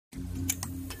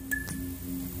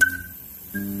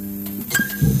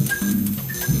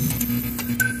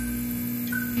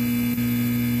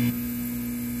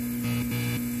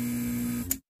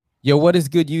Yo, what is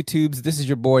good, YouTubes? This is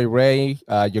your boy Ray.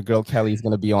 Your girl Kelly is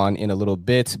going to be on in a little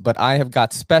bit, but I have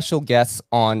got special guests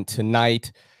on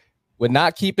tonight. We're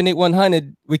not keeping it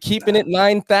 100. We're keeping it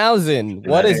 9,000.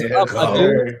 What is Let's up, go.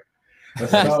 dude?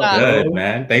 What's What's up, good, bro?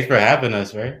 man? Thanks for having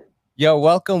us, right? Yo,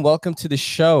 welcome to the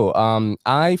show.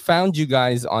 I found you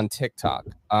guys on TikTok.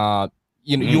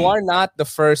 You are not the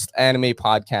first anime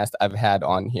podcast I've had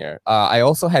on here. I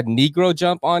also had Negro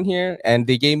Jump on here, and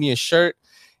they gave me a shirt.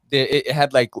 It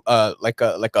had like a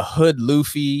hood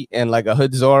Luffy and like a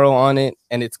hood Zoro on it,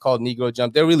 and it's called Negro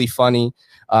Jump. They're really funny.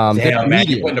 Damn, man, you're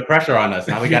comedians. putting the pressure on us.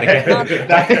 Now we gotta get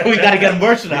we gotta get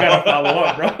emotional. We gotta follow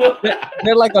up, bro.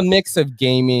 They're like a mix of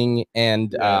gaming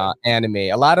and anime.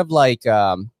 A lot of like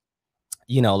like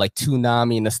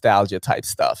Toonami nostalgia type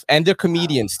stuff, and they're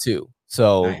comedians too.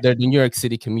 So Nice. they're the New York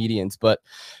City comedians. But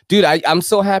dude, I'm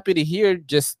so happy to hear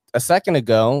just a second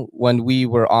ago when we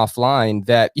were offline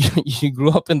that you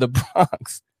grew up in the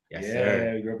Bronx. Yes, Yeah,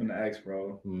 sir. we grew up in the X,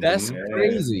 bro. That's Yeah.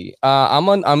 crazy. I'm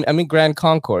in Grand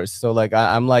Concourse, so like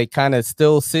I'm like kind of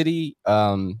still city.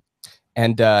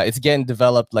 And it's getting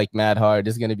developed like mad hard.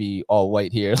 It's gonna be all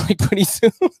white here like pretty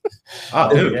soon. Oh,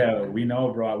 dude. Yeah, we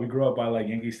know, bro. We grew up by like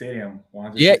Yankee Stadium.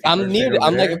 Yeah, I'm 161st near. Street over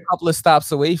I'm like a there. couple of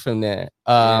stops away from there.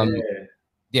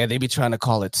 Yeah. They be trying to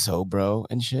call it so, bro,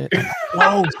 and shit.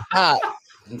 No, stop.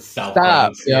 South Stop,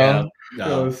 Bronx, yo. yeah.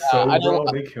 Yo, No. so I bro,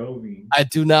 don't- they killed me. I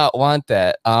do not want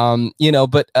that.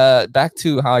 But back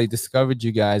to how I discovered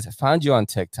you guys. I found you on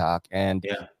TikTok, and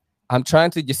Yeah. I'm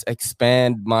trying to just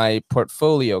expand my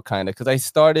portfolio kind of because I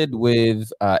started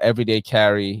with Everyday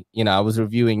Carry. I was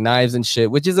reviewing knives and shit,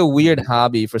 which is a weird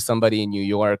hobby for somebody in New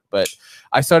York, but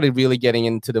I started really getting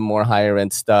into the more higher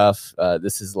end stuff.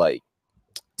 This is like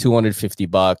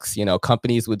 $250.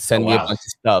 Companies would send me a wow. bunch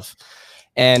of stuff,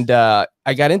 and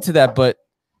I got into that, but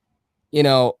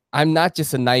I'm not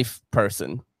just a knife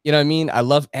person. You know what I mean? I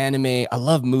love anime. I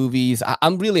love movies.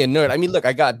 I'm really a nerd. I mean, look,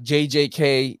 I got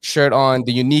JJK shirt on,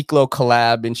 the Uniqlo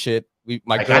collab and shit.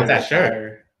 I got that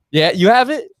shirt. Yeah, you have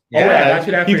it? Yeah, Yeah, I got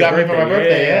you that you for got your me for my birthday.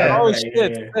 birthday, yeah. Oh Yeah,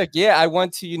 shit! yeah. Look, yeah, I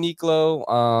went to Uniqlo.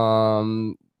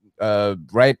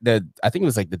 I think it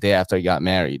was like the day after I got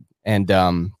married, and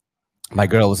my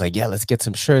girl was like, "Yeah, let's get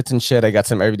some shirts and shit." I got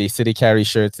some Everyday City Carry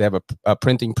shirts. They have a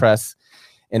printing press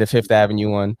in the Fifth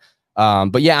Avenue one.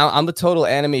 But yeah, I'm a total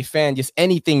anime fan. Just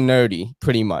anything nerdy,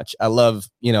 pretty much. I love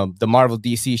the Marvel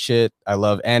DC shit. I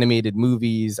love animated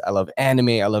movies. I love anime.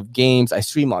 I love games. I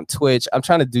stream on Twitch. I'm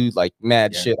trying to do like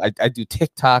mad shit. I do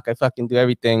TikTok. I fucking do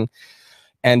everything.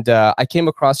 And I came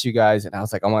across you guys, and I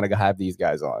was like, I want to have these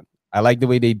guys on. I like the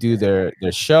way they do their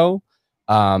show.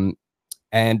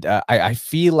 And I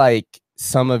feel like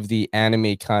some of the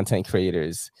anime content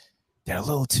creators, they're a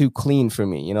little too clean for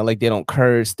me. Like they don't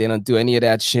curse, they don't do any of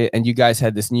that shit. And you guys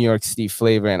had this New York City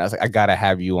flavor, and I was like, I gotta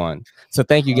have you on. So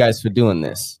thank you guys for doing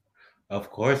this. Of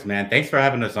course, man. Thanks for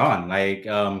having us on. Like,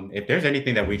 if there's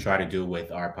anything that we try to do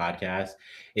with our podcast,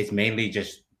 it's mainly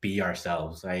just be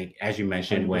ourselves. Like, as you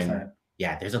mentioned, 100%.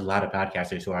 there's a lot of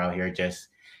podcasters who are out here just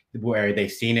where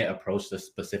they've seen it approached a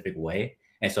specific way.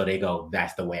 And so they go,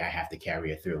 that's the way I have to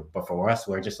carry it through. But for us,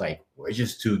 we're just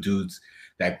two dudes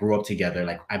that grew up together.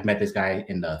 Like I've met this guy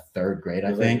in the third grade,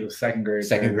 I It think. was second grade.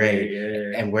 Second third grade.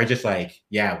 Yeah. And we're just like,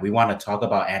 we want to talk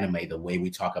about anime the way we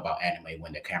talk about anime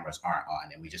when the cameras aren't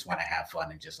on. And we just want to have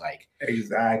fun and just like.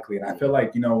 Exactly. And I feel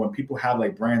like, when people have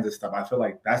like brands and stuff, I feel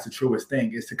like that's the truest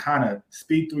thing is to kind of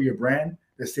speak through your brand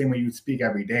the same way you speak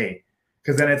every day.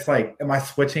 Because then it's like, am I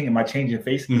switching? Am I changing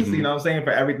faces? Mhm. You know what I'm saying?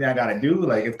 For everything I got to do,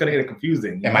 like it's going to get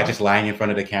confusing. Am I just lying in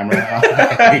front of the camera?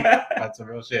 That's the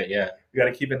real shit. Yeah. You got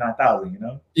to keep it 9,000,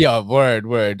 Yeah,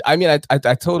 word. I mean,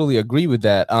 I totally agree with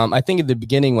that. I think at the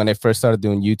beginning when I first started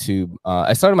doing YouTube,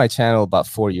 I started my channel about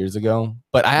 4 years ago,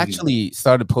 but I actually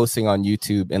started posting on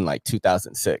YouTube in like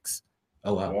 2006.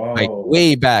 Oh, wow. Whoa. Like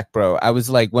way back, bro. I was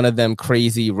like one of them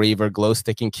crazy raver glow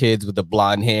sticking kids with the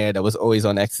blonde hair that was always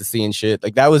on ecstasy and shit.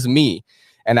 Like that was me.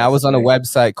 And I was on a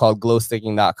website called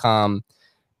glowsticking.com,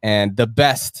 and the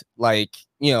best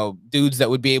dudes that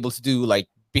would be able to do like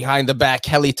behind the back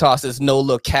heli tosses, no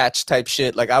look catch type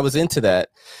shit. Like I was into that.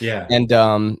 Yeah. And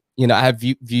I have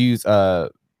views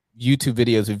YouTube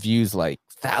videos with views like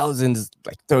thousands,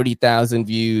 like 30,000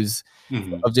 views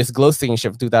Mhm. of just glow sticking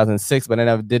shit from 2006, but I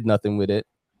never did nothing with it.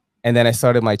 And then I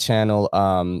started my channel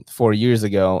 4 years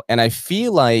ago, and I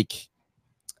feel like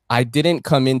I didn't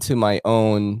come into my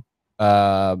own.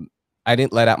 I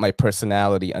didn't let out my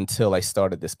personality until I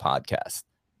started this podcast.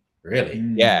 Really?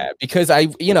 Yeah, because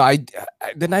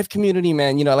the knife community,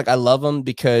 man, like I love them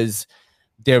because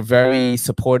they're very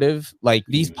supportive. Like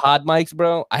these pod mics,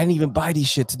 bro. I didn't even buy these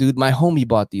shits, dude. My homie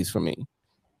bought these for me.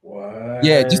 What?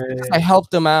 Yeah, just because I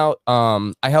helped him out.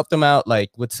 I helped him out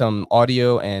like with some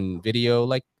audio and video,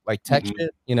 like tech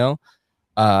shit, you know.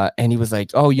 And he was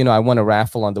like, "Oh, you know, I won a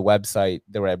raffle on the website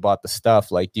where I bought the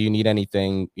stuff. Like, do you need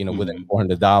anything, you know, within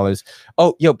 $400?"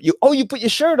 Oh, you put your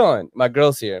shirt on. My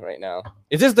girl's here right now.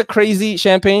 Is this the crazy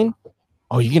champagne?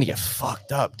 Oh, you're gonna get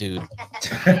fucked up, dude.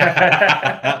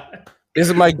 This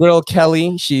is my girl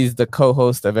Kelly. She's the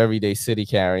co-host of Everyday City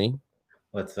Carry.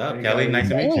 What's up, Kelly? Nice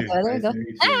to meet you. Nice to meet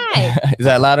you. Hi. Is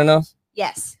that loud enough?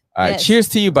 Yes. All right. Yes. Cheers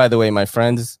to you, by the way, my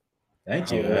friends.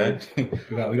 Thank you.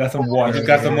 We got some water. You just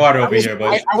got some water over here,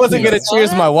 buddy. I wasn't gonna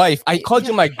cheers my wife. I called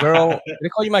you my girl. Did I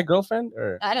call you my girlfriend?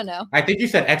 Or I don't know. I think you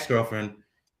said ex-girlfriend.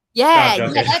 Yeah.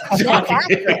 No, I'm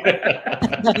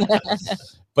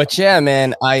But yeah,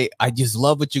 man, I just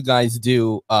love what you guys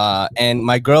do. And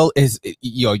my girl is,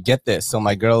 get this. So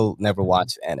my girl never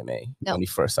watched anime when we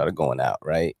first started going out,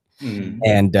 right?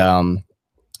 And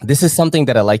this is something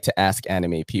that I like to ask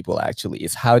anime people. Actually,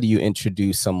 is how do you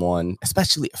introduce someone,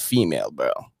 especially a female,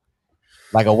 bro?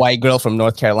 Like a white girl from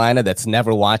North Carolina that's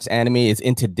never watched anime, is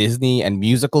into Disney and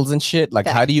musicals and shit. Like,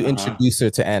 how do you introduce her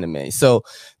to anime? So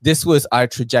this was our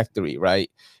trajectory, right?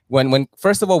 When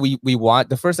first of all, we watched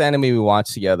the first anime we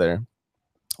watched together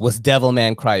was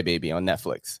Devilman Crybaby on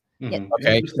Netflix.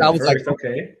 Okay, I was like,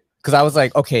 because I was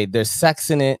like, okay, there's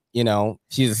sex in it, you know,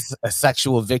 she's a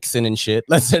sexual vixen and shit.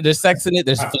 Let's say there's sex in it,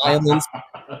 there's violence.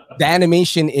 The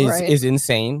animation is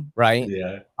insane, right?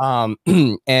 Yeah.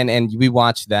 And we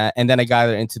watched that, and then I got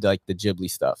her into like the Ghibli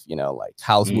stuff, you know, like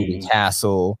Howl's Moving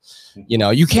Castle. You know,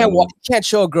 you can't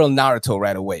show a girl Naruto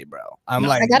right away, bro. I'm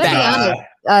like, I gotta be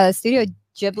honest, Studio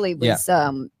Ghibli was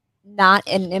not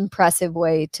an impressive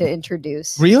way to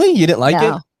introduce. Really? You didn't like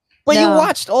it? But you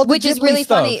watched all the which Ghibli is really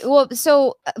stuff. funny. Well,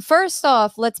 so first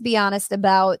off, let's be honest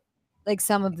about like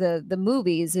some of the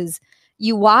movies is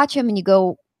you watch them and you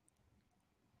go,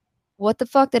 what the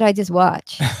fuck did I just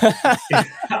watch?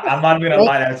 I'm not gonna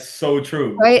lie, that's so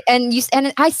true. Right. And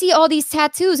I see all these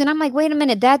tattoos and I'm like, wait a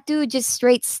minute, that dude just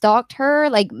straight stalked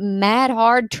her like mad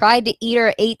hard, tried to eat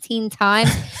her 18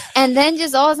 times, and then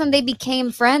just all of a sudden they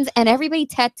became friends and everybody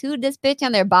tattooed this bitch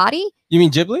on their body. You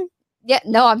mean Ghibli? Yeah,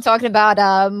 no, I'm talking about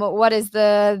what is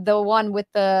the one with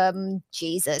the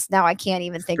Jesus? Now I can't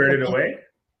even think. Spirited Away.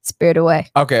 Spirited Away.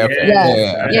 Okay.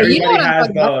 Yeah, you know what I'm has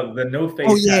talking about. the no face.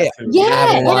 Oh yeah, tattoo. Yeah, I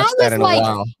haven't and I watched that was in a like,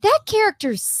 while. that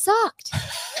character sucked.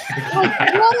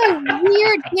 Like, what a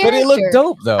weird character. But it looked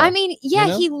dope though. I mean, yeah,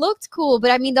 you know? he looked cool, but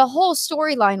I mean, the whole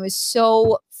storyline was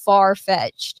so far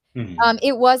fetched.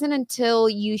 It wasn't until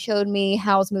you showed me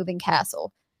Howl's Moving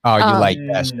Castle. Oh, you like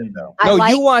that shit though? No,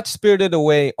 you watched Spirited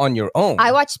Away on your own.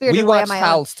 I watched Spirited Away on my own.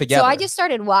 Howl's together. So I just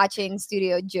started watching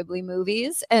Studio Ghibli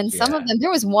movies, and some of them.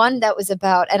 There was one that was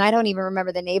about, and I don't even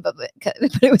remember the name of it, but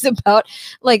it was about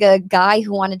like a guy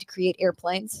who wanted to create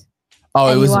airplanes.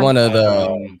 Oh, it was one of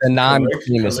the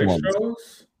non-famous ones.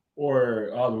 Or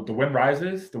The Wind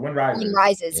Rises. The Wind Rises. Wind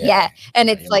Rises, yeah.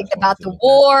 And it's like about the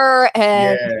war,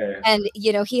 and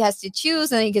you know he has to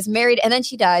choose, and then he gets married, and then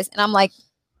she dies, and I'm like.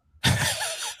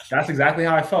 That's exactly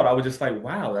how I felt. I was just like,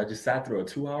 wow, I just sat through a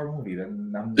 2-hour movie.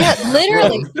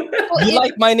 Literally. Well, you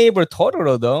like My Neighbor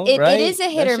Totoro, though, right? It is a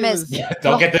hit or miss.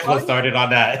 Don't get this one started on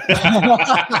that.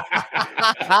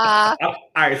 All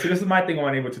right, so this is my thing on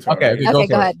My Neighbor Totoro. Okay,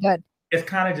 go ahead. It's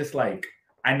kind of just like,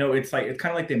 I know it's kind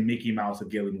of like the Mickey Mouse of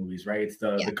Ghibli movies, right? It's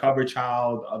the cover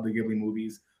child of the Ghibli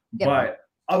movies. Yep. But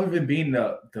other than being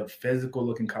the physical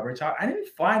looking cover child, I didn't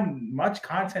find much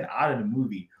content out of the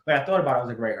movie. Like I thought about it, I was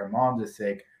like, right, her mom's is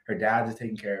sick, her dad's is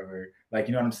taking care of her. Like,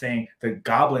 you know what I'm saying? The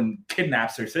goblin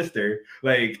kidnaps her sister.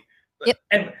 Like,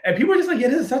 and people are just like, yeah,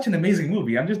 this is such an amazing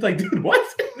movie. I'm just like, dude, what?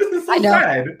 This is so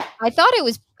sad. I thought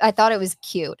it was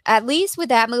cute. At least with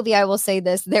that movie, I will say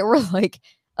this: there were like.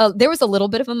 There was a little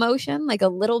bit of emotion, like a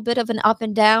little bit of an up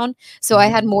and down. So I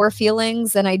had more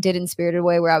feelings than I did in Spirited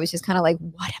Away, where I was just kind of like,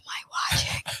 what am I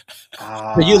watching?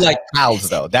 But you like Howl's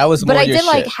though. That was more. But I your did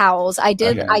shit. like Howl's. I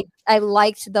did. Okay. I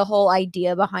liked the whole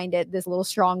idea behind it. This little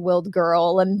strong-willed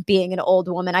girl and being an old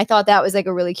woman. I thought that was like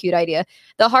a really cute idea.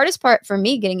 The hardest part for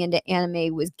me getting into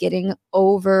anime was getting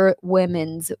over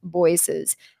women's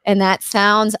voices. And that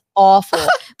sounds awful,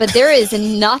 but there is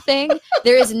nothing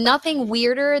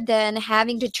weirder than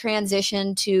having to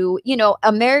transition to, you know,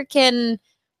 American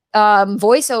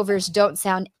voiceovers don't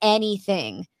sound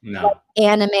anything like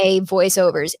anime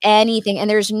voiceovers, anything. And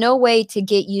there's no way to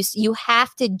get used. You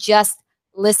have to just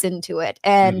listen to it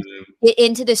and get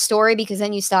into the story, because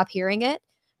then you stop hearing it.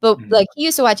 But like he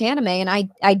used to watch anime and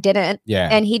I didn't. Yeah.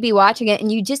 And he'd be watching it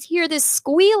and you just hear this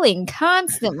squealing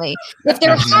constantly. If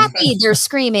they're happy, they're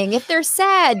screaming. If they're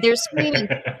sad, they're screaming.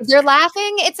 If they're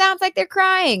laughing, it sounds like they're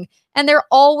crying. And they're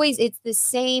always, it's the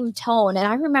same tone. And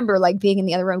I remember like being in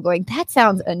the other room going, that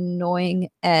sounds annoying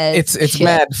as It's shit.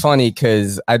 mad funny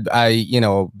because I you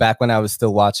know, back when I was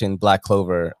still watching Black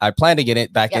Clover, I planned to get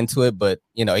it back into it, but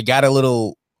you know, it got a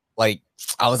little like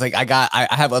I was like, I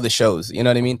have other shows, you know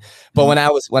what I mean? But when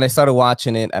I started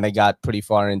watching it and I got pretty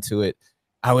far into it,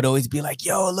 I would always be like,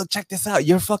 yo, look, check this out.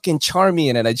 You're fucking charming.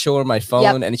 And then I'd show her my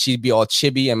phone and she'd be all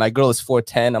chibi. And my girl is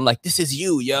 4'10". I'm like, this is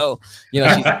you, yo. You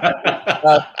know, she's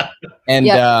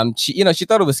and she, you know, she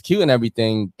thought it was cute and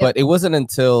everything, but it wasn't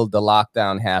until the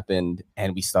lockdown happened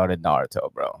and we started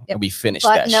Naruto, bro. And we finished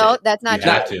that no, shit. that's not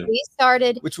true. We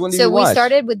started. Which one did so you watch? we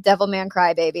started with Devilman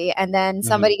Crybaby, and then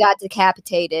somebody got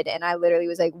decapitated, and I literally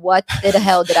was like, "What the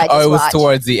hell did I just Oh, it was watch?"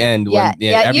 towards the end. When,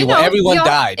 everyone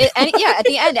died. And at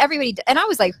the end, everybody. And I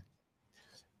was like,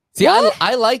 see,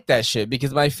 I like that shit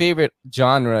because my favorite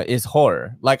genre is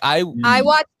horror. Like I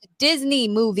watch Disney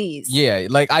movies. Yeah,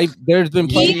 like there's been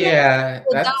plenty. Died.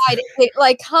 It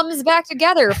like comes back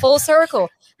together full circle.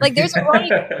 Like there's a running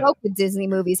joke with Disney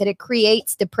movies that it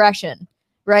creates depression,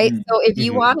 right? So if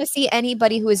you want to see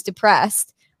anybody who is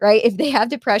depressed, right? If they have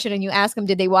depression and you ask them,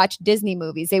 did they watch Disney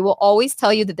movies? They will always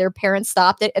tell you that their parents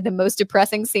stopped it at the most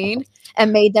depressing scene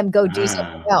and made them go do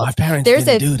something else. My parents There's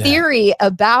a didn't do theory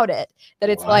about it that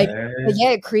it's like,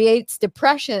 yeah, it creates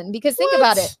depression because think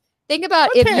about it. Think about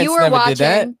if you were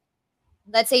watching,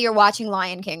 let's say you're watching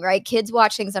Lion King, right? Kids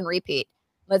watch things on repeat.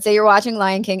 Let's say you're watching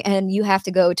Lion King and you have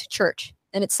to go to church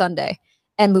and it's Sunday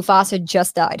and Mufasa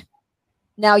just died.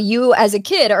 Now you as a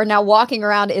kid are now walking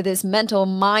around in this mental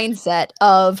mindset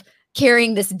of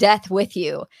carrying this death with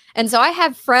you. And so I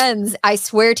have friends, I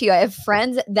swear to you, I have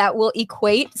friends that will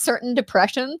equate certain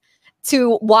depression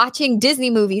to watching Disney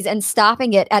movies and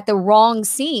stopping it at the wrong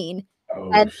scene.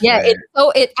 And I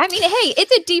mean, hey,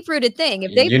 it's a deep-rooted thing.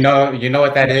 If they, you know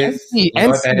what that is.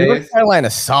 North Carolina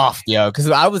soft, yo, because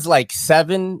I was like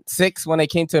 6 when I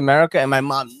came to America, and my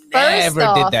mom never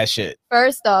did that shit.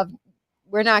 First off,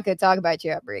 we're not going to talk about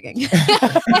your upbringing.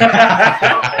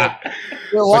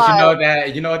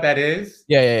 But you know what that is?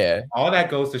 Yeah. All that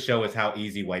goes to show is how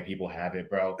easy white people have it,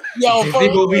 bro. Yo, Disney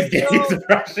movies get you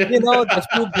depression. You know, the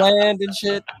food bland and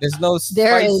shit.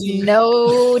 There is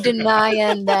no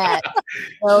denying that.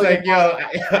 Like, yo,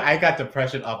 I got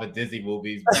depression off of Disney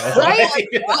movies, bro. Right?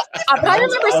 But I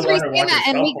remember Siri saying that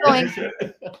and me going,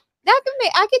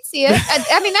 I could see it.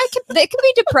 I mean, it could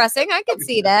be depressing. I could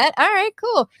see that. All right,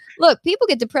 cool. Look, people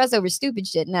get depressed over stupid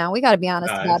shit now. We got to be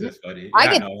honest about it.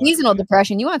 I get seasonal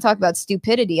depression. You want to talk about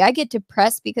stupidity? I get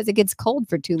depressed because it gets cold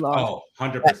for too long. Oh,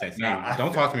 100%.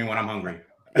 Don't talk to me when I'm hungry.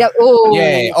 Yeah.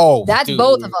 That's dude.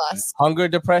 Both of us. Hunger,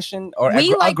 depression, or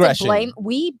we like aggression. To blame.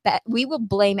 We will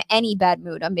blame any bad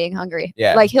mood on being hungry.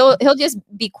 Yeah. Like he'll just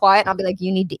be quiet and I'll be like, you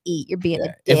need to eat. You're being a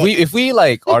dick. If we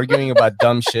like arguing about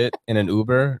dumb shit in an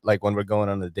Uber, like when we're going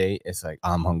on a date, it's like,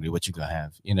 I'm hungry. What you gonna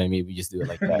have? You know what I mean? We just do it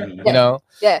like that. You know?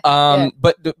 Yeah.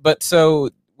 But so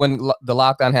when the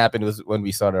lockdown happened was when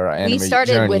we started our anime We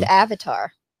started journey. with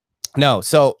Avatar. No,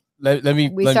 so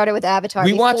we started with Avatar.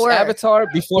 We watched Avatar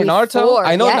before Naruto.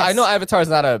 I know Avatar is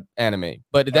not an anime,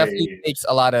 but it definitely takes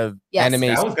a lot of anime.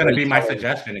 That was gonna be my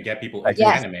suggestion to get people into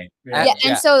anime.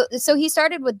 And so he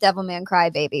started with Devilman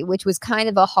Crybaby, which was kind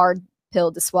of a hard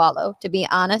pill to swallow, to be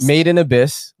honest. Made in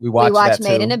Abyss. We watched that too.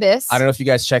 Made in Abyss. I don't know if you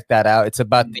guys checked that out. It's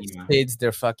about these kids.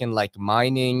 They're fucking like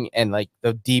mining, and like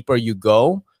the deeper you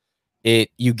go,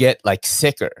 you get like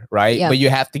sicker, right? Yeah. But you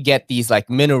have to get these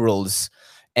like minerals.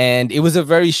 And it was a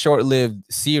very short-lived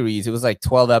series. It was like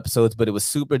 12 episodes, but it was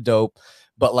super dope.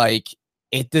 But like,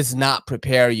 it does not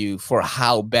prepare you for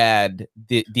how bad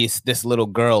this little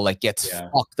girl like gets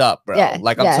fucked up, bro. Yeah,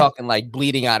 like I'm talking like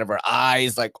bleeding out of her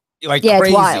eyes, like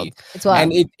crazy. It's wild.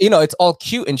 And it's all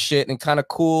cute and shit and kind of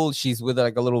cool. She's with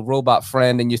like a little robot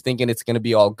friend, and you're thinking it's gonna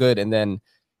be all good, and then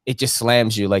it just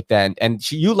slams you like that. And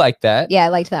you like that? Yeah, I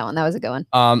liked that one. That was a good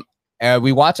one.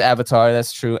 We watched Avatar,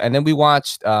 that's true, and then we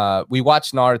watched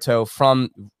Naruto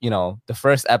from the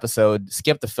first episode,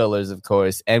 skip the fillers, of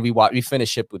course, and we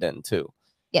finished Shippuden too.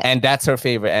 Yeah, and that's her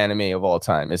favorite anime of all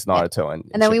time is Naruto, and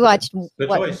then Shippuden. We watched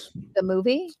the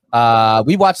movie.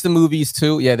 We watched the movies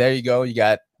too. Yeah, there you go. You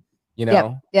got,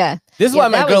 yeah. This is why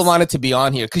my girl wanted to be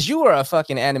on here because you were a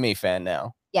fucking anime fan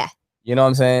now. Yeah. You know what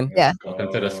I'm saying? Yeah.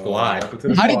 Welcome to the squad.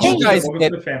 How did you guys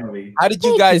get? Family. How did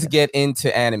you guys get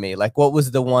into anime? Like, what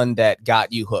was the one that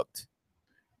got you hooked?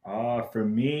 For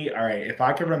me, all right. If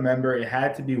I can remember, it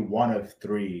had to be one of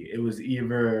three. It was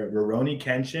either Rurouni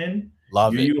Kenshin,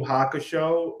 Yu Yu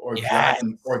Hakusho, or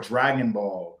Dragon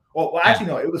Ball. Well, actually,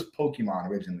 no. It was Pokemon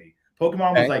originally.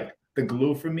 Pokemon was like the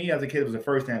glue for me as a kid. It was the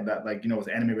first time that was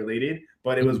anime related.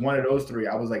 But it was one of those three.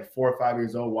 I was like 4 or 5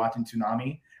 years old watching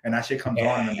Toonami. and that shit comes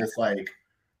on, and I'm just like,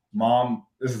 Mom,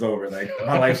 this is over. Like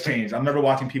my life's changed. I'm never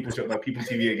watching People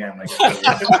TV again. Like,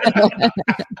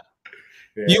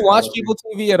 yeah, you watch People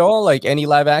TV at all? Like any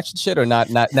live action shit or not?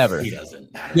 Never. He doesn't.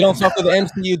 You don't fuck with the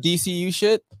MCU, DCU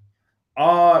shit?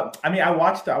 I mean, I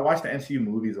watch the MCU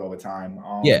movies all the time.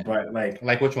 Yeah. But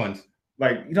like which ones?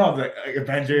 Like, you know, the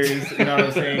Avengers, you know what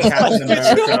I'm saying? Captain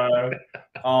America.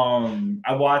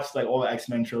 I watched like all the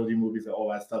X-Men trilogy movies and all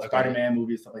that stuff, Spider-Man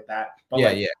movies, stuff like that. But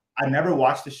I never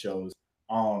watched the shows.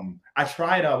 I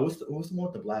tried what's the one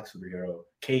with the black superhero?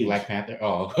 Cage. Black Panther.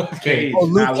 Oh, Cage. Oh,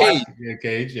 Luke Cage.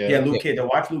 Cage. Yeah, Luke Cage. I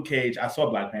watched Luke Cage. I saw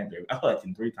Black Panther. I saw that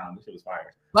 3 times. This shit was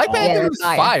fire. Black Panther was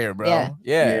fire, bro.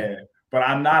 Yeah. But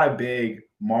I'm not a big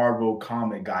Marvel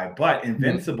comic guy. But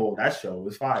Invincible, that show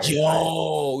was fire.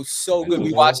 Yo, so good.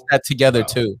 We watched that together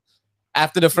too.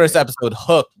 After the first episode,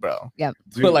 hooked, bro. Yep.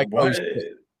 Dude, we're like,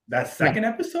 that second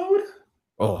episode?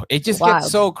 Oh, it just gets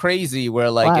so crazy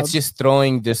where like it's just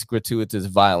throwing this gratuitous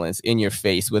violence in your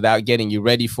face without getting you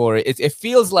ready for it. It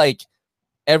feels like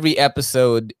every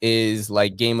episode is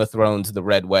like Game of Thrones, the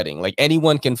Red Wedding. Like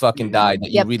anyone can fucking die that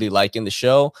you really like in the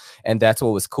show, and that's what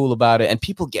was cool about it. And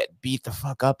people get beat the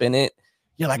fuck up in it.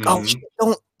 You're like, oh, shit,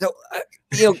 don't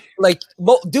you know, like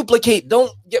duplicate,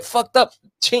 don't get fucked up.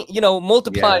 Change, you know,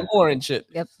 multiply more and shit.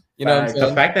 Yep. You know,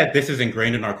 the fact that this is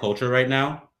ingrained in our culture right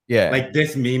now. Yeah, like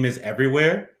this meme is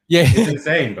everywhere. Yeah, it's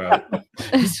insane, bro.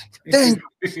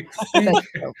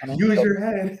 Use your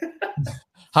head.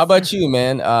 How about you,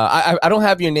 man? I don't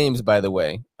have your names, by the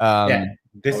way.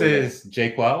 This is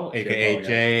Jay Quell, aka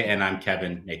Jay, and I'm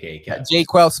Kevin, aka Kev. Jay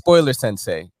Quell, spoiler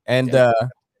sensei, and and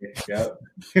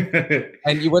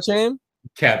you, what's your name?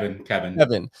 Kevin.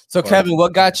 So Kevin,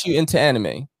 what got you into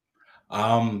anime?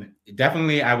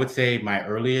 Definitely, I would say my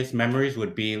earliest memories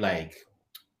would be like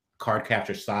Card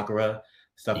Capture Sakura,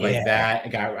 stuff like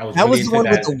that. I was that really was the one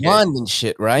with the wand and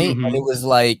shit, right? And it was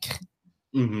like,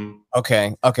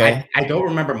 okay. I don't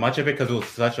remember much of it because it was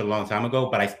such a long time ago,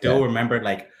 but I still remember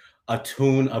like a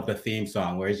tune of the theme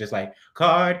song where it's just like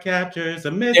card captures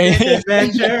a mystic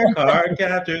adventure, card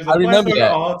captures a remember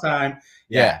that all time.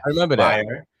 Yeah, I remember that.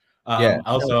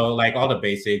 Also like all the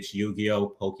basics,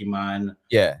 Yu-Gi-Oh, Pokemon,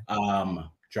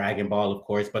 Dragon Ball, of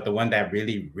course, but the one that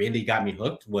really, really got me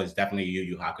hooked was definitely Yu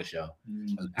Yu Hakusho.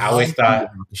 I always thought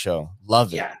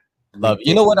love it. Yeah. Love it.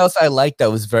 You know what else I liked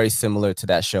that was very similar to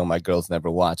that show? My girls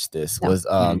never watched this. Was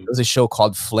it was a show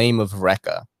called Flame of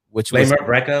Recca, which Flame of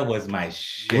Recca was my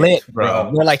shit, lit, bro.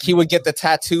 Where like he would get the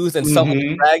tattoos and summon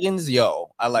the dragons.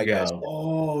 Yo, I like that.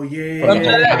 Oh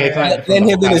yeah. Then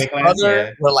him and his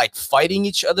brother were like fighting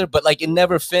each other, but like it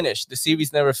never finished. The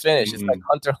series never finished. It's like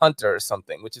Hunter x Hunter or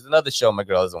something, which is another show my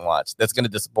girl doesn't watch. That's gonna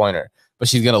disappoint her, but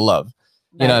she's gonna love.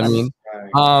 You know what I mean?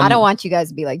 I don't want you guys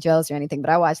to be like jealous or anything, but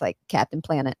I watch like Captain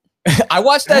Planet. I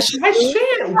watched that shit.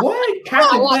 What?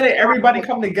 Captain Planet, everybody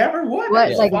come together? What?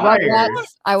 Like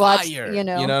Rugrats? I watched, you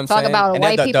know talk about a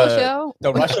white people show.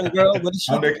 The Russian girl, what is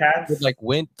she? Thundercats. With like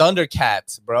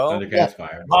Thundercats, bro. Thundercats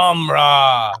fire.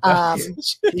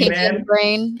 Pinky and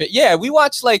Brain. Yeah, we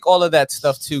watched like all of that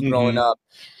stuff too growing up.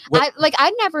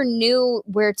 I never knew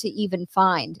where to even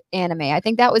find anime. I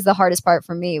think that was the hardest part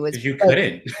for me. Was you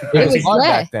couldn't. It was hard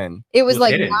back then. It was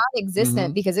like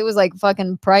non-existent because it was like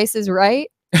fucking Price is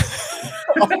Right.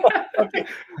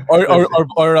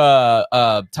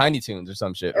 or Tiny Toons or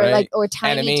some shit, right? Or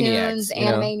Tiny Toons,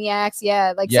 Animaniacs,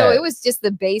 so it was just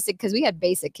the basic because we had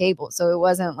basic cable, so it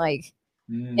wasn't like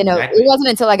it wasn't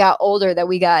until I got older that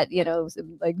we got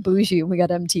like bougie and we got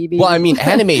MTV. Well, I mean,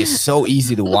 anime is so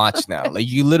easy to watch now. Like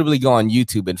you literally go on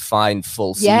YouTube and find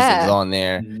full seasons on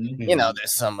there. You know,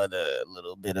 there's some of the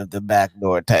little bit of the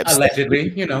backdoor type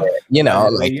allegedly, stuff.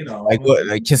 Like what,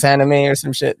 like Kiss Anime or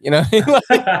some shit.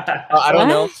 I don't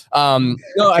know.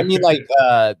 No, I mean like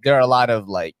there are a lot of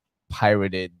like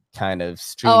pirated kind of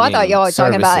streaming. I thought y'all were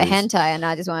talking about hentai, and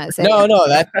I just wanted to say no,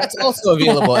 that's also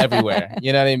available everywhere.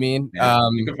 You know what I mean?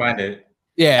 You can find it.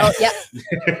 Yeah.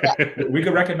 We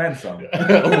could recommend some.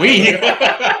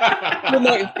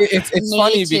 It's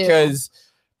funny because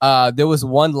there was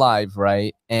one live,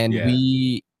 right? And have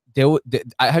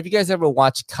you guys ever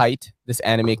watched Kite? This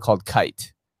anime called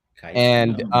Kite.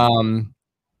 And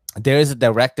there is a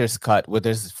director's cut where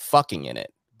there's fucking in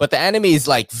it. But the anime is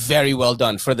like very well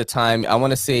done for the time. I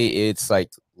want to say it's like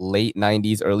late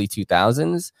 90s, early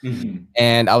 2000s.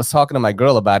 And I was talking to my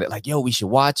girl about it. Like, yo, we should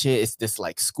watch it. It's this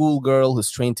like schoolgirl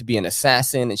who's trained to be an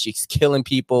assassin and she's killing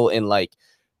people in like,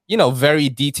 very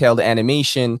detailed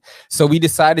animation. So we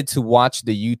decided to watch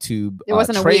the YouTube There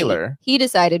wasn't trailer. a we. He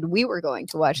decided we were going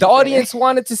to watch The trailer. audience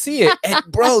wanted to see it. And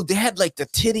bro, they had like the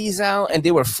titties out and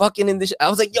they were fucking in the I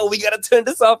was like, yo, we gotta turn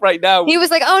this off right now. He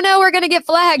was like, "Oh no, we're gonna get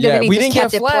flagged," Yeah, and then he we just didn't get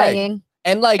kept it flagged. playing.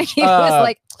 And like He was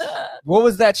like, what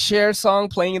was that Cher song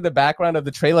playing in the background of the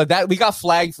trailer? That we got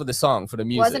flagged for the song, for the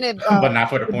music. "Wasn't it?" But not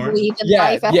for the porn. Believe in Yeah,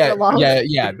 life after yeah, love.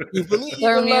 yeah. You believe in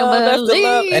Learn to love after love.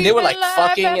 believe And they were like in life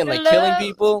fucking and after like killing love.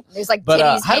 people. There's like But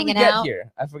titties how did we hanging get out.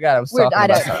 here? I forgot. I was We're- talking I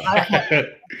about don't- something.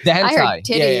 The hentai. I heard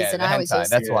titties, yeah, and the I was hentai.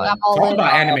 just That's why. I'm all Talk in.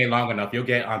 about anime long enough, you'll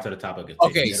get onto the topic of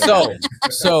Okay,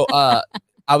 titties. so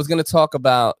I was gonna talk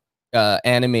about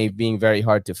anime being very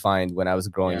hard to find when I was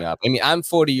growing up. I mean, I'm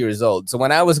 40 years old, so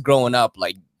when I was growing up,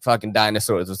 like fucking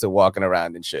dinosaurs were still walking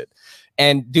around and shit.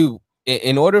 And dude,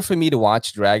 in order for me to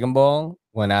watch Dragon Ball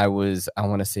when I was, I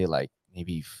want to say like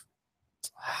maybe,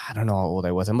 I don't know how old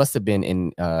I was. I must have been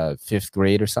in 5th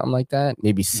grade or something like that,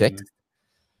 maybe 6th.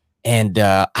 And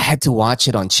I had to watch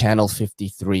it on channel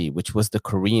 53, which was the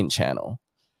Korean channel.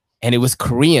 And it was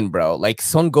Korean, bro. Like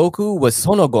Son Goku was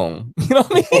Sonogong. You know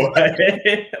what I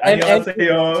mean?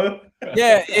 Annyeonghaseyo.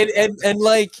 Yeah, and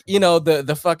like,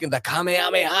 the fucking the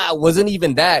Kamehameha wasn't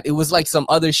even that. It was like some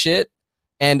other shit.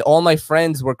 And all my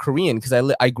friends were Korean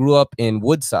because I grew up in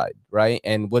Woodside, right?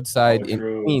 And Woodside in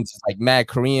Queens is like mad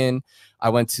Korean. I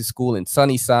went to school in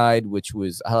Sunnyside, which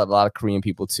was I had a lot of Korean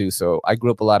people too. So I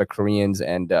grew up a lot of Koreans,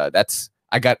 and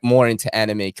I got more into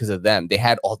anime because of them. They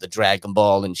had all the Dragon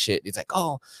Ball and shit. It's like,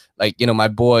 oh, like, my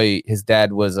boy, his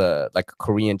dad was a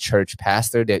Korean church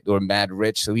pastor that were mad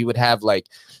rich. So we would have like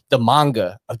the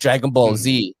manga of Dragon Ball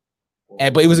Z.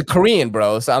 But it was a Korean,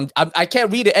 bro. So I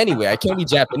can't read it anyway. I can't read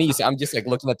Japanese. I'm just like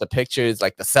looking at the pictures,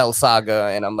 like the Cell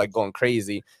Saga, and I'm like going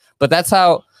crazy. But that's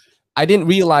how I didn't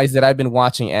realize that I've been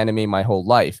watching anime my whole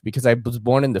life because I was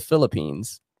born in the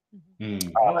Philippines. In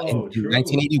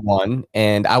 1981,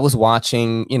 and I was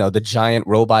watching, the giant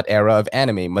robot era of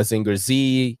anime, Mazinger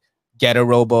Z, Getter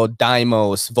Robo,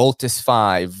 Daimos, Voltus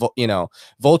 5.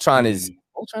 Voltron is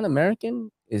Voltron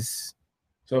American?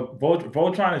 So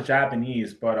Voltron is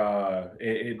Japanese, but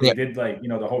they did like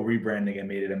the whole rebranding and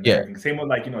made it American. Same with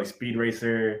like Speed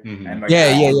Racer and like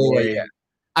yeah.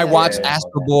 I watched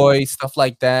Astro Boy, stuff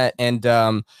like that, and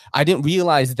I didn't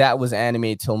realize that was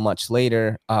anime till much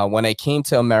later. When I came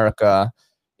to America,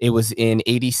 it was in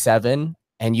 '87,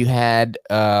 and you had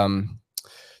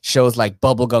shows like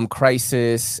Bubblegum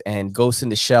Crisis and Ghost in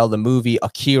the Shell, the movie,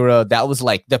 Akira. That was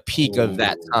like the peak of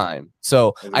that time.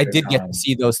 So I did get to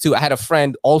see those too. I had a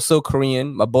friend, also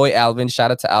Korean, my boy Alvin.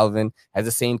 Shout out to Alvin, has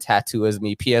the same tattoo as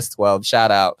me, PS12. Shout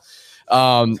out.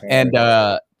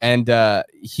 And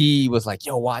he was like,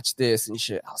 yo, watch this and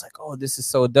shit. I was like, oh, this is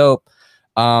so dope.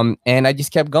 And I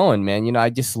just kept going, man.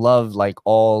 I just love like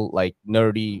all like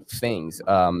nerdy things.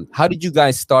 How did you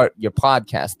guys start your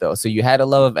podcast though? So you had a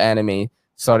love of anime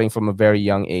starting from a very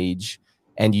young age,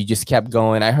 and you just kept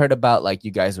going. I heard about like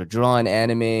you guys were drawing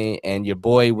anime, and your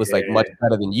boy was like much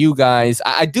better than you guys.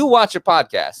 I do watch your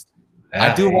podcast.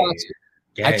 I do watch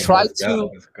it. I try to.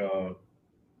 Let's go.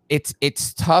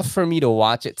 It's tough for me to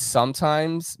watch it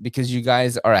sometimes because you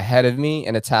guys are ahead of me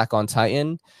in Attack on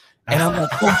Titan, and I'm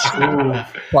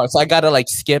like, so I gotta like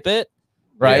skip it,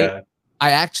 right? Yeah.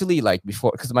 I actually like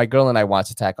before because my girl and I watch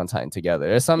Attack on Titan together.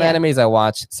 There's some animes I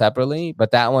watch separately,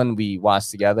 but that one we watch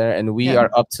together, and we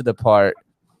are up to the part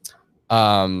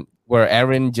where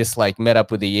Eren just like met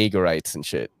up with the Jaegerites and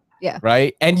shit. Yeah.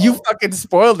 Right. And you fucking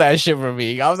spoiled that shit for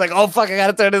me. I was like, oh fuck, I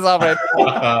gotta turn this off right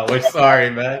now. We're sorry,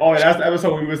 man. Oh, that's the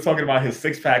episode when we was talking about his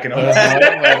 6-pack and all that. I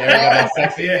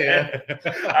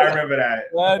remember that.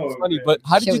 That's funny. Man. But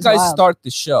how did you guys start the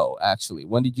show? Actually,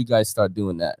 when did you guys start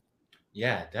doing that?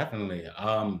 Yeah, definitely.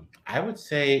 I would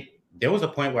say there was a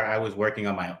point where I was working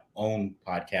on my own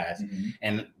podcast,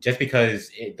 and just because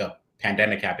the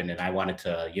pandemic happened and I wanted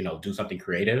to, do something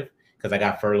creative because I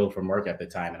got furloughed from work at the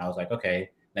time, and I was like,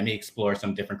 okay, let me explore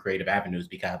some different creative avenues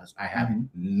because I have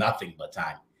nothing but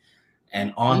time.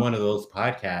 And on one of those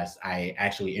podcasts, I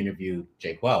actually interviewed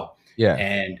Jake Well. Yeah.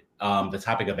 And the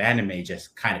topic of anime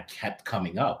just kind of kept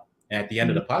coming up. And at the end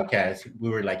of the podcast, we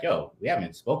were like, yo, we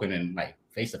haven't spoken in like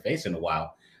face to face in a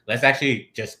while. Let's actually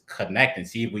just connect and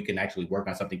see if we can actually work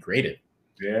on something creative.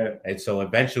 Yeah. And so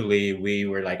eventually we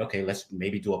were like, okay, let's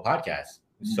maybe do a podcast.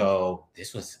 So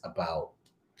this was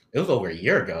it was over a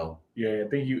year ago. Yeah, I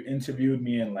think you interviewed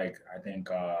me in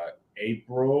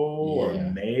April or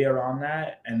May around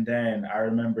that. And then I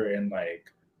remember in like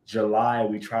July,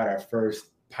 we tried our first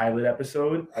pilot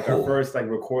episode, like our first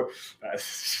record.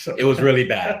 It was really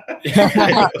bad.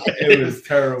 It was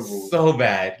terrible. So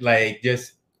bad. Like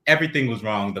just everything was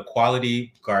wrong. The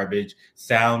quality, garbage,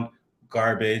 sound,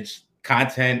 garbage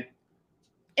content.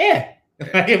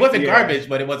 It wasn't garbage,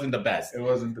 but it wasn't the best. It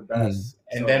wasn't the best.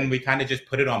 And then we kind of just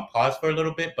put it on pause for a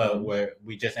little bit, but where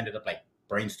we just ended up like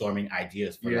brainstorming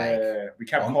ideas for we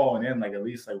kept calling in like at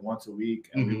least like once a week,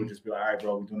 and we would just be like, all right,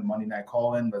 bro, we're doing a Monday night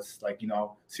call-in. Let's like,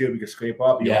 see what we can scrape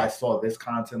up. I saw this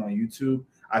content on YouTube.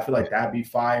 I feel like that'd be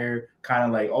fire. Kind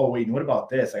of like, oh wait, what about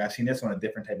this? Like I've seen this on a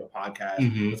different type of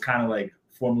podcast. It's kind of like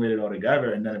formulated all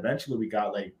together, and then eventually we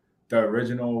got like the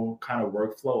original kind of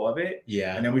workflow of it.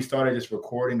 Yeah. And then we started just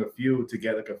recording a few to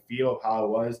get like a feel of how it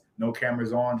was. No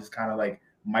cameras on, just kind of like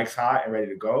mic's hot and ready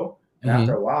to go. And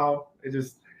after a while, it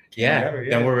just then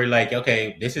we were like,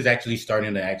 okay, this is actually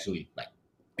starting to actually like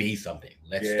be something.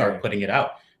 Let's start putting it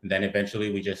out. And then eventually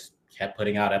we just kept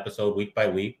putting out episode week by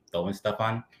week, throwing stuff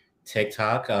on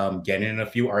TikTok, getting in a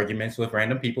few arguments with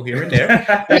random people here and there,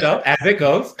 as it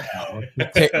goes.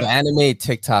 The anime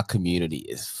TikTok community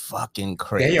is fucking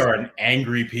crazy. They are an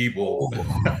angry people.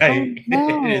 It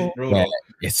is brutal. Yeah.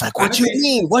 It's like, what you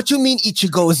mean? What you mean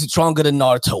Ichigo is stronger than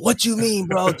Naruto? What you mean,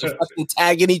 bro? Just fucking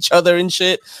tagging each other and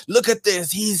shit. Look at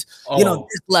this. He's,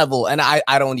 this level. And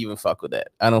I don't even fuck with that.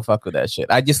 I don't fuck with that shit.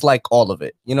 I just like all of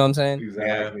it. You know what I'm saying?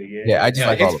 Exactly. Yeah, I just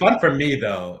like all of it. It's fun for me,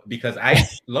 though, because I,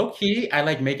 low-key, I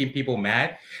like making people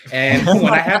mad. And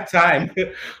when I have time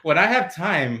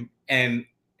and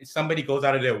somebody goes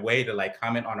out of their way to like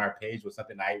comment on our page with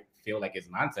something I feel like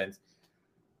is nonsense,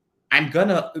 I'm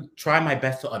gonna try my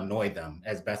best to annoy them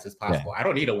as best as possible. I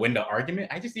don't need to win the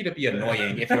argument. I just need to be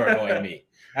annoying if you're annoying me.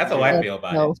 That's how I feel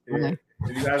about it.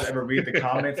 If you guys ever read the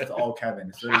comments, it's all Kevin.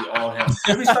 It's really all him.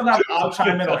 Maybe sometimes I'll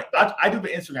chime in. I do the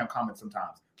Instagram comments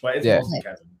sometimes, but it's mostly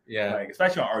Kevin. Yeah, like,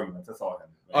 especially on arguments, that's all him.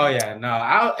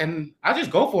 I'll just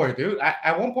go for it, dude.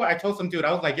 At one point, I told some dude,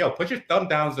 I was like, "Yo, put your thumbs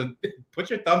down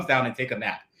and take a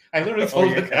nap." I literally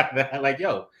told the guy that, like,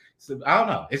 "Yo," so, I don't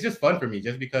know. It's just fun for me,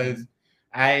 just because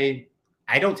I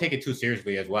don't take it too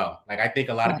seriously as well. Like I think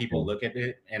a lot of people look at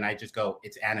it and I just go,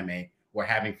 it's anime. We're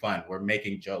having fun. We're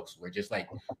making jokes. We're just like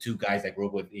two guys that grew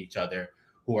up with each other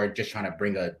who are just trying to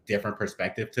bring a different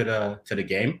perspective to the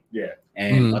game. Yeah.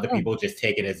 And other people just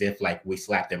take it as if like we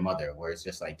slapped their mother, where it's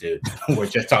just like, dude, we're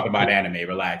just talking about anime.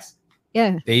 Relax.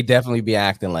 Yeah. They definitely be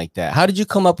acting like that. How did you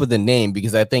come up with the name?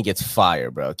 Because I think it's fire,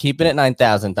 bro. Keeping it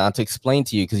 9,000, not to explain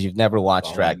to you because you've never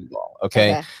watched Dragon Ball.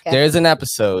 Okay? There's an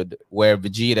episode where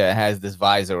Vegeta has this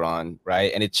visor on,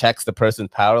 right? And it checks the person's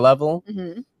power level.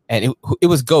 And it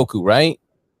was Goku, right?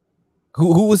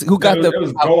 Who got it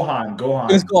was Gohan.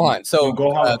 It was Gohan. So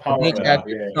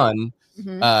Gohan son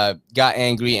got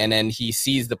angry, and then he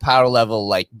sees the power level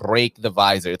like break the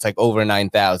visor. It's like over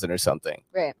 9,000 or something,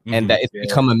 right? And that it's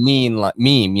become a meme,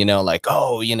 like,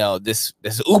 oh, this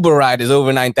Uber ride is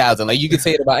over 9,000. Like you could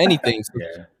say it about anything. So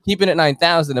keeping it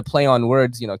 9,000 to play on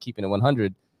words, keeping it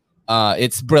 100.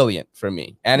 It's brilliant for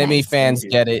me. Anime fans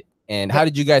get it. And how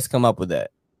did you guys come up with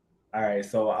that? All right,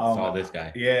 so saw this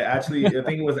guy. Yeah, actually, I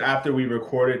think it was after we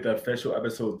recorded the official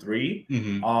episode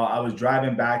 3. I was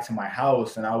driving back to my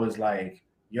house, and I was like,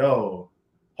 "Yo,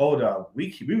 hold up,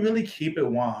 we really keep it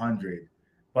 100,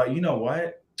 but you know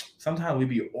what? Sometimes we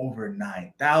be over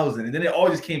 9,000, and then it all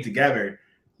just came together,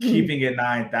 keeping it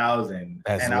 9,000."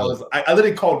 And I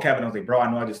literally called Kevin. I was like, "Bro, I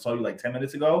know I just told you like 10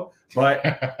 minutes ago, but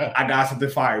I got something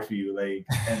fire for you." Like,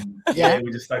 and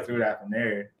we just stuck through that from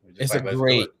there. It's like,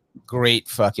 a great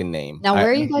fucking name. Now, where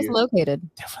are you guys located?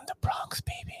 They're from the Bronx,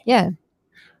 baby. Yeah.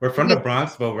 We're from the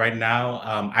Bronx, but right now,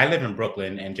 I live in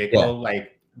Brooklyn, and J. Cole,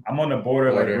 I'm on the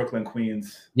border, like Brooklyn,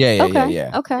 Queens.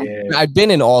 Yeah. Okay. I've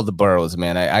been in all the boroughs,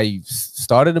 man. I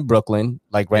started in Brooklyn,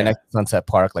 like right next to Sunset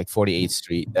Park, like 48th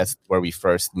Street. That's where we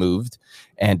first moved,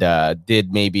 and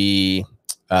did maybe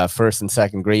first and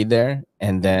second grade there,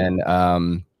 and then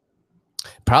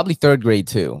probably third grade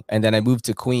too. And then I moved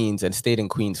to Queens and stayed in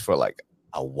Queens for like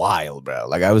a while, bro.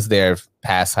 Like I was there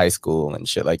past high school and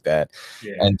shit like that.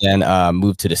 And then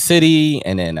moved to the city,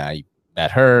 and then I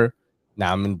met her.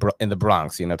 Now I'm in the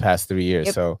Bronx, past 3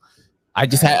 years. So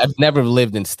I've never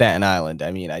lived in Staten Island.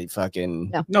 I mean, I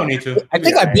fucking no need to. I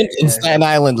think I've been in Staten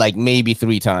Island like maybe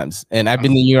 3 times, and I've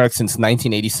been in New York since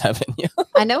 1987.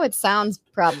 I know it sounds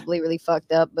probably really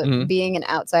fucked up, but being an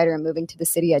outsider and moving to the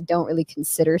city, I don't really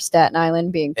consider Staten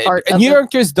Island being part of. New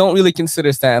Yorkers don't really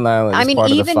consider Staten Island. I mean,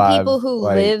 even people who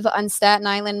live on Staten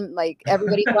Island, like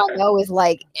everybody who I know is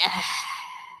like.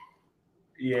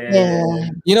 Yeah.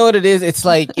 You know what it is? It's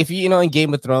like if you in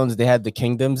Game of Thrones they had the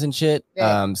kingdoms and shit.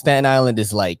 Staten Island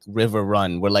is like River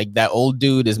Run, where like that old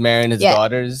dude is marrying his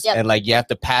daughters, and like you have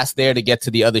to pass there to get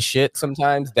to the other shit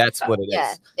sometimes. That's what it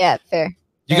is. Yeah, fair.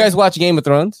 You guys watch Game of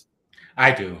Thrones?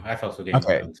 I do. I also Game of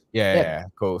Okay. Thrones. Yeah,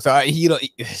 cool. So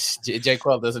J.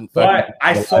 Quill doesn't. But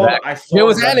I saw It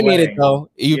was Red animated Wedding. though.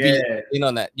 You'd be Yeah. in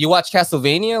on that. You watch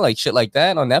Castlevania, like shit like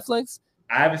that on Netflix?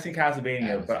 I haven't seen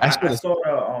Castlevania, but I I should've saw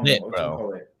the lit, what bro. you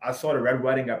call it? I saw the Red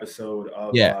Wedding episode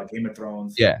of Yeah. Game of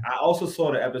Thrones. Yeah. I also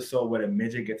saw the episode where the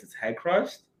midget gets his head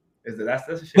crushed. That's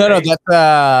the shit. No, right?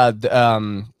 that's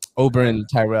Oberyn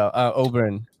Tyrell.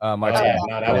 Oberyn Martell. Oh, yeah,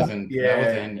 no, that Yeah. wasn't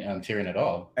Tyrion at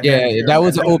all. And Yeah, then- that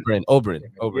was and then- Oberyn.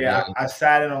 Yeah, I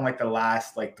sat in on like the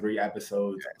last like 3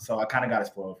 episodes, so I kind of got it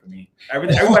spoiled for me.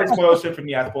 Everybody spoils shit for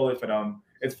me. I spoil it for them.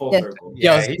 It's full Yeah. circle.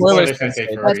 Yo, he's spoilers spoilers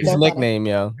for for That's his so nickname,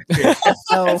 yo.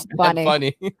 So funny.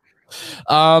 Funny.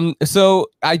 So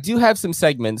I do have some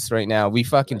segments right now. We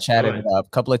fucking chatted it up. A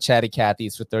couple of chatty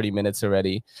Cathys for 30 minutes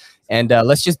already. And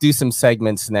let's just do some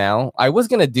segments now. I was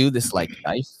gonna do this like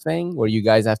knife thing where you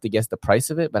guys have to guess the price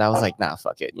of it, but I was like, nah,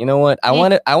 fuck it. You know what? I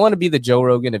want to be the Joe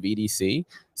Rogan of EDC.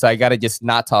 So I gotta just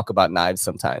not talk about knives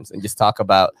sometimes and just talk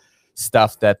about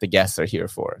stuff that the guests are here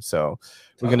for. So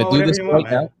we're gonna do this right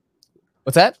now.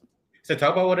 What's that? So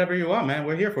talk about whatever you want, man.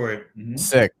 We're here for it. Mhm.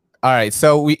 Sick. All right,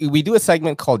 so we do a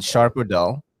segment called Sharp or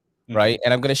Dull, Mhm. right?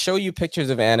 And I'm gonna show you pictures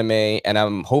of anime, and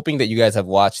I'm hoping that you guys have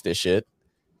watched this shit.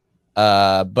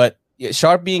 But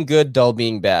Sharp being good, dull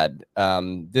being bad.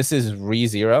 This is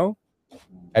ReZero.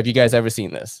 Have you guys ever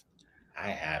seen this? I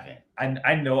haven't.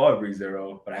 I know of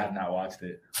ReZero, but I have not watched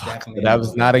it. Definitely That was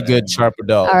know not a that. good Sharp or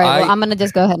Dull. All right, well, I'm gonna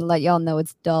just go ahead and let y'all know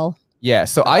it's dull. Yeah,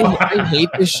 so I hate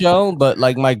the show, but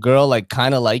like my girl like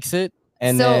kind of likes it,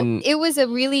 and so then it was a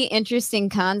really interesting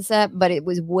concept, but it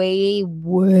was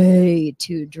way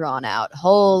too drawn out.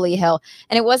 Holy hell.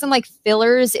 And it wasn't like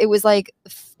fillers, it was like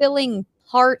filling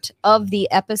part of the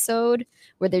episode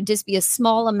where there'd just be a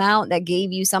small amount that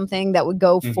gave you something that would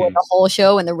go for Mhm. the whole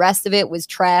show, and the rest of it was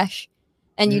trash.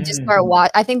 And you just start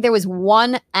watching. I think there was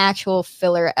one actual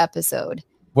filler episode.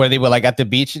 where they were like at the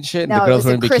beach and shit, and No, the it girls was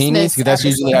were a in bikinis, Christmas because that's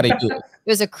usually how they do it. It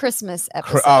was a Christmas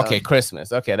episode. Okay,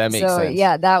 Christmas. Okay, that makes so sense.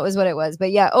 yeah, that was what it was.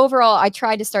 But yeah, overall, I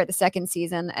tried to start the second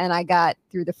season, and I got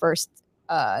through the first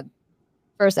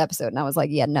episode, and I was like,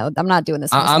 yeah, no, I'm not doing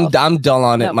this. I'm dull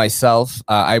on it Nope. myself.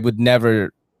 I would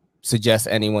never suggest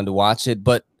anyone to watch it,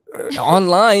 but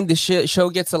online the show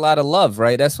gets a lot of love,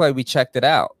 right? That's why we checked it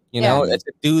out. You know, it's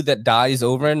a dude that dies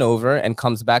over and over and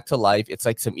comes back to life. It's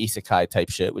like some isekai type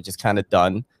shit, which is kind of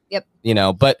done. Yep. You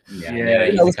know, but Yeah, Yeah,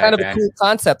 it's kind of a cool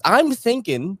concept. I'm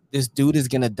thinking this dude is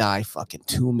gonna die fucking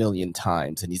 2 million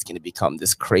times, and he's gonna become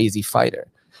this crazy fighter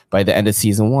by the end of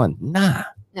season 1. Nah.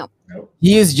 Nope.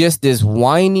 He is just this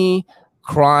whiny,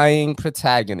 crying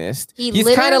protagonist. He's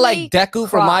kind of like literally Deku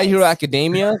from My Hero cries.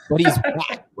 Academia, but he's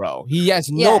black, bro. He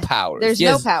has no Yeah, powers. There's He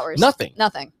no has powers. Nothing.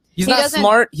 Nothing. He's He not doesn't-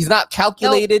 smart. He's not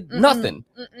calculated. Mm-mm, Nothing.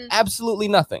 mm-mm. Absolutely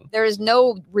nothing. There is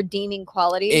no redeeming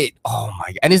quality. Oh my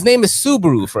god! And his name is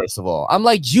Subaru. First of all, I'm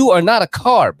like, you are not a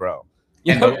car, bro.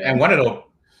 You know? And one of the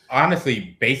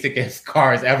honestly basicest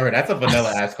cars ever. That's a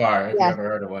vanilla ass car. If Yeah. you ever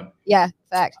heard of one. Yeah,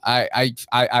 fact.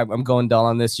 I'm going dull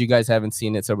on this. You guys haven't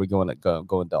seen it, so we're going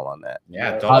dull on that.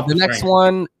 Yeah. The next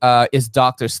one is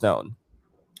Dr. Stone.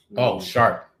 Oh,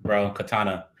 sharp, bro.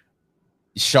 Katana.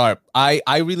 Sharp. I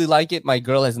really like it. My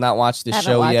girl has not watched the Haven't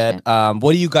show watched yet. it.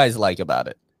 What do you guys like about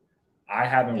it? I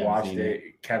haven't Yeah, watched seen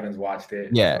it. Kevin's watched it.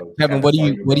 Yeah, so Kevin. What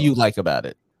do you like about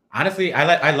it? Honestly,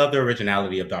 I love the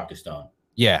originality of Dr. Stone.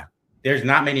 Yeah, There's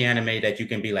not many anime that you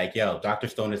can be like, yo, Dr.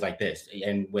 Stone is like this.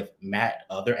 And with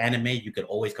other anime, you could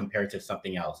always compare it to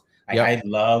something else. Yep.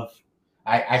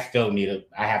 I still need it.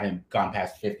 I haven't gone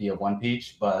past 50 of One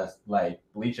Piece, but like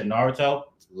Bleach and Naruto,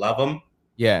 love them.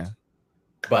 yeah.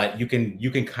 But you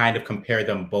can kind of compare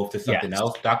them both to something Yes.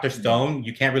 else. Dr. Stone,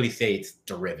 you can't really say it's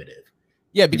derivative.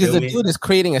 Yeah, because feel the me? dude is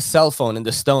creating a cell phone in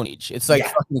the Stone Age. It's like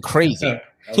Yeah. fucking crazy.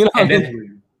 You know,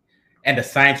 And the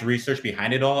science research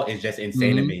behind it all is just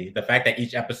insane to Mhm. me. The fact that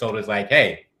each episode is like,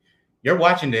 hey, you're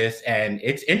watching this and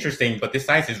it's interesting, but this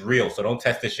science is real, so don't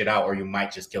test this shit out or you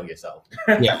might just kill yourself.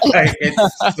 Yeah. Like,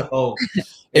 it's so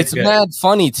it's good. mad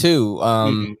funny too.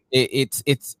 Mhm.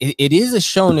 It is a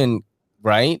shonen,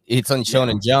 right? It's on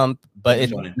Shonen Jump, but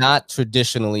it's Shonen. not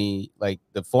traditionally like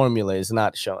the formula is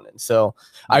not shonen. So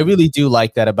I really do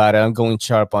like that about it. I'm going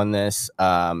sharp on this.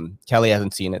 Kelly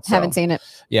hasn't seen it. So. Haven't seen it.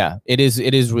 Yeah, it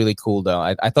is really cool though.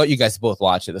 I thought you guys both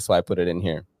watched it. That's why I put it in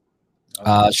here.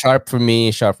 Sharp from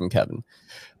me, sharp from Kevin.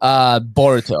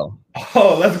 Boruto.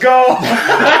 Oh, let's go.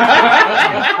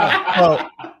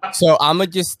 So I'm gonna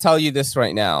just tell you this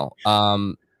right now.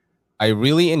 I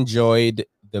really enjoyed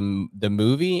the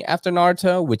movie after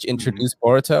Naruto, which introduced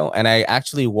Boruto, and I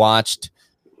actually watched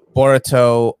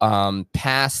Boruto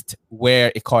past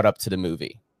where it caught up to the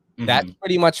movie. Mhm. That's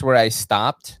pretty much where I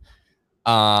stopped.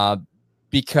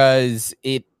 because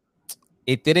it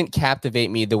didn't captivate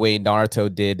me the way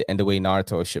Naruto did and the way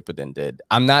Naruto Shippuden did.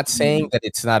 I'm not saying that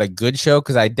it's not a good show,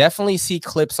 because I definitely see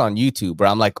clips on YouTube where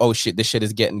I'm like, oh shit, this shit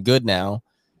is getting good now.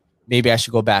 Maybe I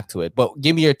should go back to it. But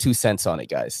give me your 2 cents on it,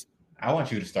 guys. I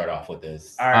want you to start off with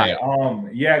this. All right.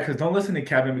 Yeah, because don't listen to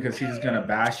Kevin because he's just gonna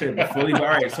bash it. But fully, all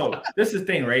right. So this is the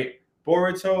thing, right?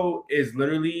 Boruto is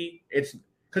literally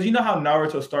because you know how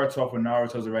Naruto starts off when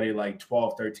Naruto's already like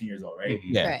 12, 13 years old, right?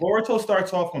 Yeah. Right. Boruto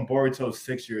starts off when Boruto's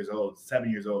 6 years old,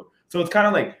 7 years old. So it's kind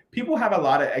of like people have a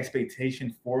lot of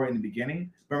expectation for it in the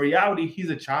beginning, but in reality, he's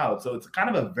a child. So it's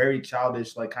kind of a very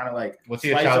childish, like kind of like. Was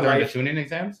he a child during the Chunin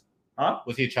exams? Huh?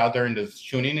 Was he a child during the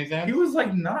Chunin exams? He was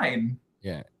like 9.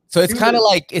 Yeah. So it's kind of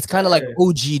like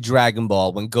OG Dragon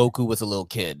Ball when Goku was a little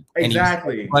kid.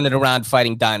 Exactly. And he was running around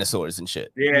fighting dinosaurs and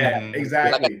shit. Yeah,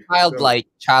 exactly. Like a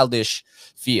childish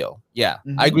feel. Yeah,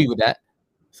 I agree with that.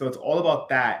 So it's all about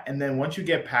that. And then once you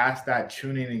get past that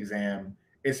Chunin exam,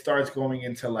 it starts going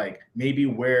into like maybe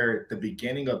where the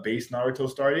beginning of base Naruto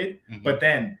started, but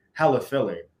then hella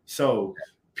filler. So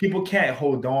people can't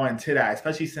hold on to that,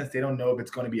 especially since they don't know if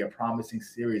it's going to be a promising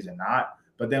series or not.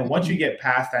 But then once you get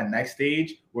past that next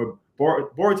stage where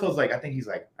Boruto's like, I think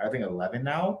 11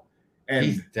 now. And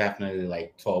he's definitely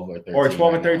like 12 or 13. Or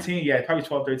 12 or 13. Now. Yeah, probably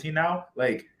 12, 13 now.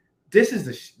 Like this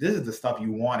is the stuff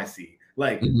you want to see.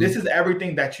 Like this is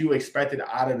everything that you expected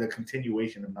out of the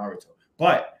continuation of Naruto.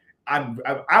 But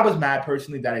I was mad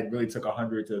personally that it really took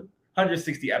 100 to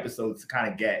 160 episodes to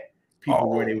kind of get people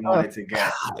where they wanted to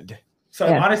get. God. So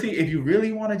honestly, if you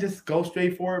really want to just go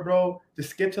straight for it, bro,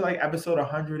 just skip to like episode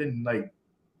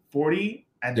 140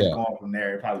 and just go on from there.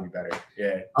 It'd probably be better.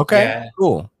 Yeah. Okay.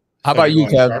 Cool. How about you,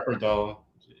 Kev? Sharp or dull?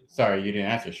 Sorry, you didn't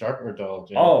answer. Sharp or dull?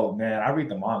 Jay? Oh man, I read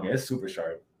the manga. It's super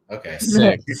sharp. Okay.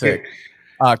 Sick.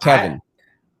 Kevin.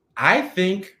 I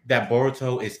think that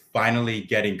Boruto is finally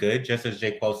getting good, just as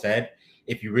Jake Paul said.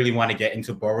 If you really want to get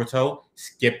into Boruto,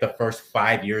 skip the first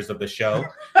 5 years of the show,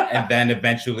 and then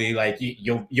eventually, like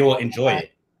you'll enjoy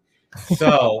it.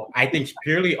 So I think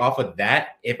purely off of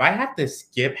that, if I have to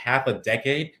skip half a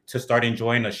decade to start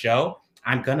enjoying a show,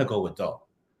 I'm gonna go with dull.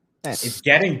 Nice. It's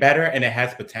getting better and it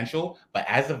has potential, but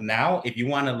as of now, if you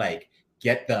want to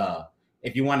get the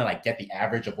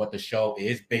average of what the show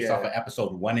is based off of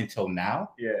episode 1 until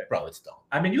now, bro, it's dull.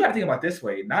 I mean, you got to think about it this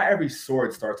way. Not every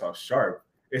sword starts off sharp.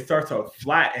 It starts off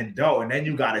flat and dull, and then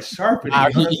you got to sharpen it. You know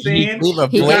what I'm saying?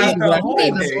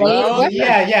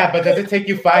 Yeah, but does it take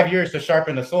you 5 years to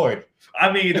sharpen a sword?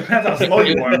 I mean, it depends how slow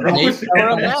you are, bro. You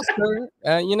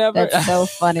never. That's so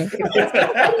funny.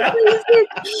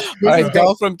 All right,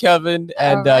 Dull from Kevin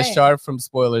and Sharp from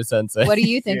Spoiler Sensei. What are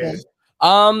you thinking?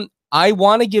 I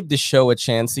want to give the show a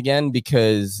chance again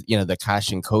because the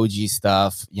Kashin Koji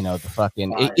stuff. The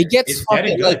fucking it gets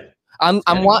fucking good.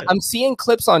 I'm seeing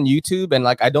clips on YouTube and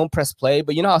like I don't press play,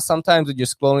 but you know how sometimes when you're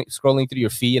scrolling through your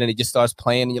feed and it just starts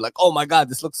playing and you're like, oh my god,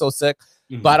 this looks so sick,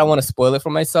 but I don't want to spoil it for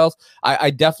myself.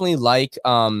 I definitely like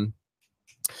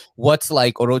what's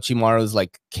like Orochimaru's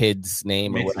like kid's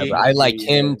name or whatever. I like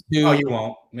him too. Oh, you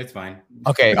won't. It's fine.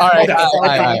 Okay, all right.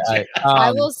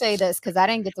 I will say this because I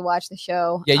didn't get to watch the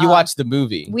show. Yeah, you watched the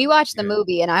movie. We watched the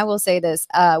movie, and I will say this: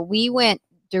 we went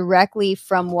directly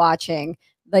from watching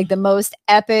like the most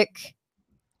epic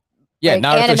anime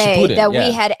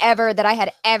that I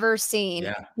had ever seen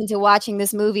into watching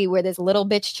this movie where this little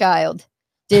bitch child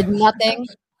did nothing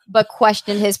but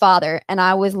question his father. And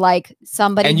I was like,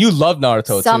 somebody. And you love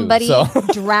Naruto somebody too. So.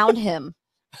 Drowned him.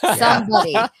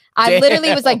 Somebody. I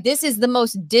literally was like, this is the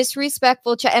most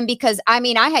disrespectful and because I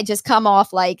had just come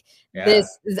off like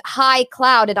this high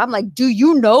cloud and I'm like, do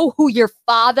you know who your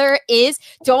father is?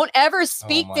 Don't ever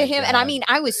speak to him. God. And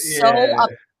I was so up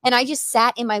and I just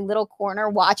sat in my little corner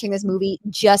watching this movie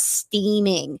just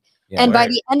steaming. And by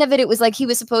the end of it, it was like he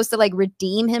was supposed to like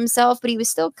redeem himself, but he was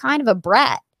still kind of a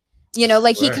brat. He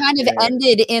kind of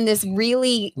ended in this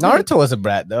really Naruto was a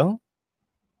brat though.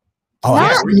 Oh,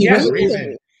 he had a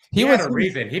reason. He had a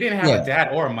reason. He didn't have a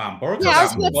dad or a mom. Boruto I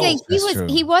was going to say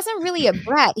he wasn't really a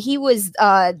brat. He was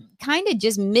kind of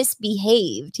just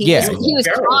misbehaved. He was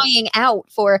crying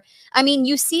out for.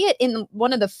 You see it in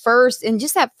one of the first, in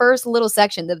just that first little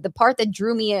section. The part that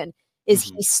drew me in is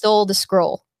he stole the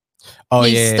scroll. Oh,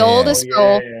 he stole the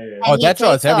scroll. Oh, that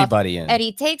draws everybody in. And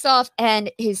he takes off,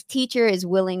 and his teacher is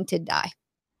willing to die.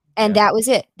 And that was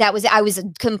it. I was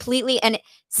completely and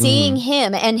seeing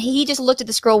him, and he just looked at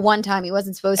the scroll one time. He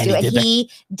wasn't supposed to. And he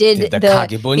did the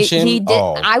Kagebunshin. He did.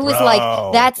 I was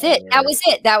like, that's it. That was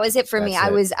it. That was it for me. I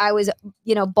was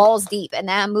balls deep, and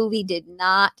that movie did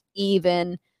not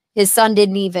even his son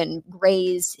didn't even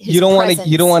raise his You don't want to.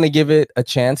 You don't presence. want to give it a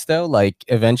chance though. Like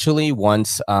eventually,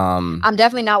 once I'm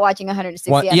definitely not watching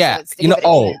 160 episodes. yeah, to you know. give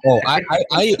it a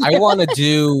chance. I want to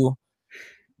do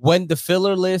when the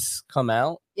filler lists come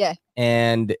out. Yeah.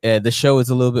 And the show is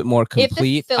a little bit more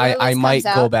complete. filler I list might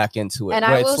comes go out, back into it. and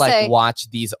Where I it's will like say, watch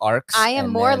these arcs. I am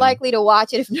and more then- likely to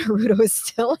watch it if Naruto is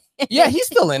still in it. Yeah, he's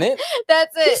still in it.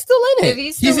 That's it. He's still in If it.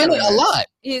 he's He's still in it a lot.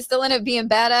 He's still in it being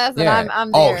badass, Yeah. and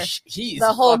I'm there. He's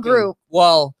The whole fucking- group.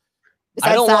 Well, I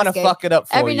Besides don't want to Sasuke. fuck it up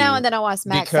for Every you. now and then I want to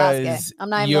smack because Sasuke. I'm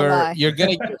not even gonna lie. you're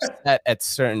gonna get upset at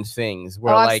certain things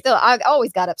where I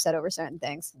always got upset over certain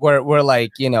things. where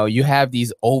like you have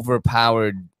these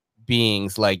overpowered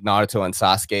beings like Naruto and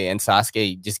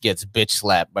Sasuke just gets bitch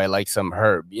slapped by like some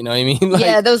herb. You know what I mean? Like,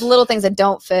 Yeah, those little things that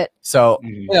don't fit. So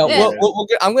Yeah.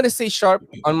 I'm gonna say sharp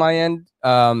on my end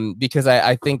because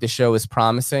I think the show is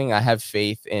promising. I have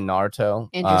faith in Naruto,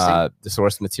 Interesting. the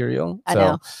source material. I So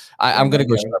know. I'm gonna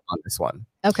go sharp on this one.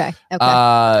 Okay.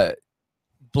 Okay.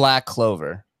 Black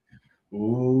Clover.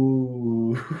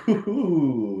 Ooh.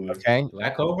 Okay.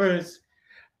 Black Clovers.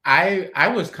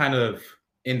 I was kind of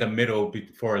in the middle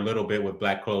for a little bit with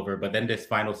Black Clover, but then this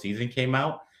final season came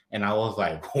out, and I was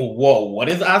like, "Whoa, what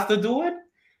is Asta doing?"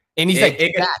 And he's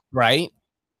jacked, right?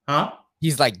 Huh?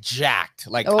 He's like jacked,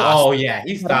 like oh yeah,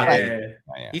 he's stocky.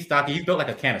 Yeah. He's stocky. He's built like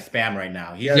a can of Spam right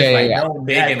now. He's Yeah, just like yeah.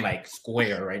 big and like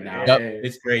square right now. Yep.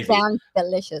 It's crazy. Sounds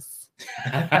delicious.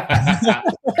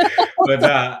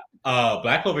 But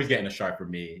Black Clover's getting a sharp for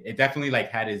me. It definitely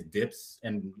like had his dips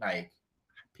and like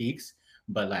peaks,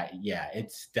 but like yeah,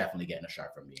 it's definitely getting a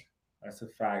sharp for me. That's a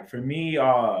fact. For me,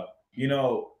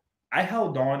 I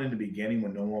held on in the beginning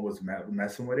when no one was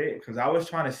messing with it because I was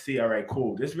trying to see, all right,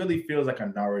 cool. This really feels like a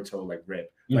Naruto like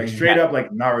rip, like straight up like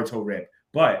Naruto rip.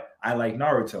 But I like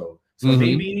Naruto, so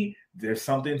maybe there's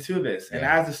something to this. And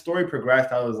as the story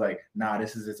progressed, I was like, nah,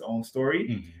 this is its own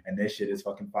story, and this shit is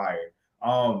fucking fire.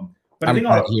 But I think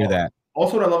hear that.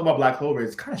 Also, what I love about Black Clover is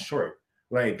it's kind of short.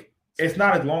 Like it's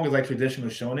not as long as like traditional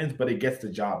shonens, but it gets the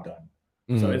job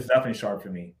done. So it's definitely sharp for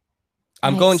me.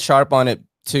 I'm going sharp on it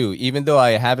too, even though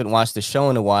I haven't watched the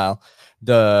show in a while.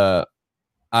 The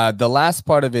last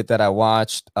part of it that I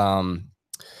watched,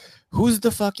 who's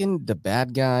the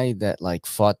bad guy that like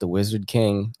fought the Wizard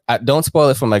King? Don't spoil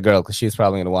it for my girl because she's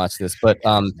probably gonna watch this. But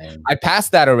I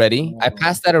passed that already.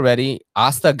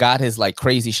 Asta got his like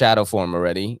crazy shadow form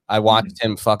already. I watched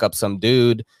him fuck up some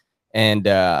dude, and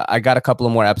I got a couple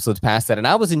of more episodes past that, and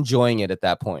I was enjoying it at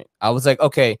that point. I was like,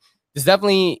 okay, this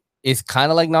definitely is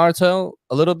kind of like Naruto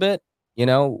a little bit.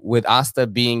 With Asta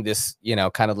being this,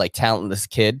 kind of like talentless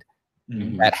kid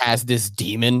that has this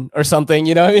demon or something,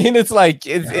 you know what I mean? It's like,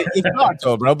 it's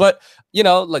Naruto, bro. But,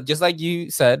 like just like you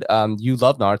said, you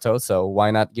love Naruto, so why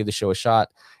not give the show a shot?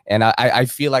 And I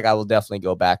feel like I will definitely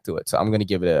go back to it. So I'm going to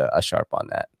give it a sharp on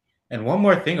that. And one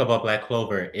more thing about Black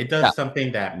Clover, it does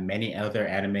something that many other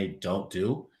anime don't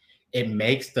do. It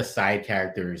makes the side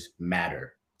characters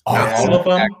matter. Not all of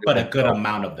them, but a good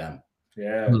amount of them.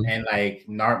 Yeah. And like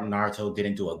Naruto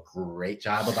didn't do a great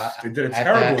job about They did a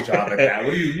terrible job at that.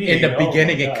 What do you mean? In the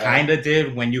beginning, it kind of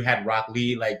did when you had Rock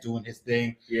Lee like doing his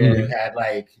thing. Yeah. You had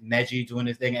like Neji doing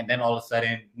his thing. And then all of a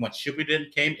sudden, when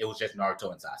Shippuden came, it was just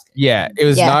Naruto and Sasuke. Yeah, it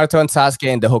was Naruto and Sasuke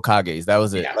and the Hokages. That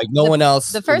was it. Yeah. Like no one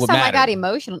else. The first time mattered. I got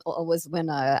emotional was when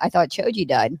I thought Choji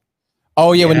died.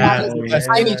 Oh yeah, when Yeah.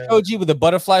 Tiny Choji with the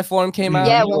butterfly form came out.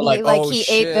 Yeah, you were when he oh, he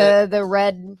shit. ate the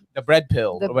red bread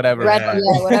pill or whatever.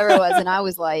 whatever it was, and I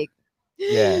was like,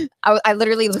 yeah, I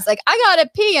literally was like, I gotta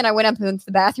pee, and I went up into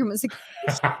the bathroom and was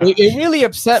like, it really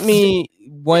upset me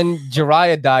when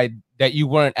Jiraiya died that you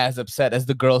weren't as upset as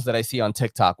the girls that I see on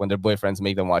TikTok when their boyfriends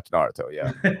make them watch Naruto.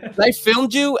 Yeah, I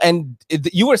filmed you and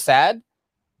you were sad,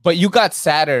 but you got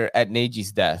sadder at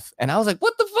Neji's death, and I was like,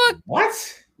 what the fuck? What?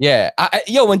 Yeah,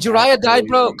 when Jiraiya died,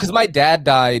 bro, because my dad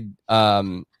died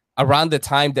around the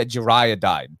time that Jiraiya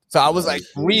died, so I was like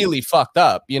really fucked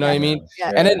up. You know what I mean?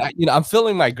 Yeah. And then I'm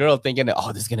filming my girl thinking,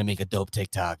 oh, this is gonna make a dope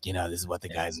TikTok. This is what the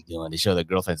guys are doing. They show their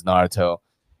girlfriends Naruto,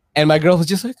 and my girl was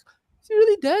just like, "Is he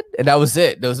really dead?" And that was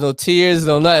it. There was no tears,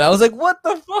 no nothing. I was like, "What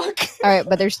the fuck?" All right,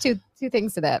 but there's two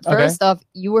things to that. Okay. First off,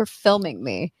 you were filming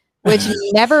me, which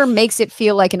never makes it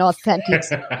feel like an authentic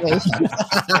situation.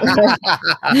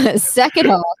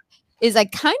 Second off, is I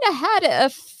kind of had a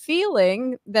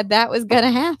feeling that was going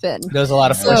to happen. There was a lot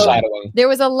of foreshadowing. There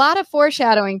was a lot of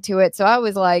foreshadowing to it. So I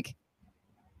was like,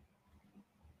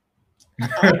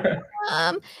 and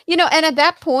at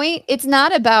that point, it's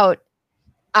not about,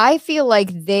 I feel like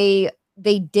they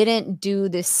didn't do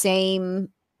the same,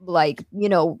 like,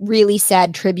 really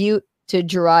sad tribute to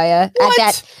Jiraiya What? at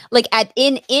that, like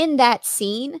in that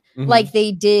scene, Mhm. like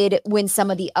they did when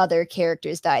some of the other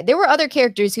characters died. There were other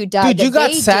characters who died. Dude, you that got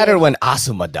they sadder did. when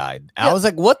Asuma died. I Yeah. was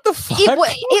like, what the fuck? It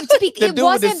The dude with the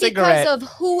wasn't cigarette. because of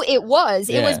who it was.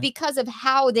 It was Yeah. because of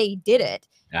how they did it.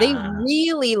 They Ah.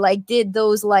 really like did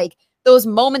those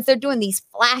moments. They're doing these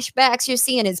flashbacks. You're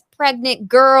seeing his pregnant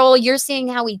girl. You're seeing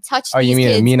how he touched Oh, you these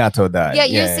mean kids. Minato died? Yeah,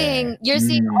 you're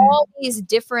seeing Mm. all these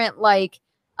different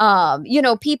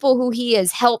people who he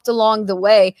has helped along the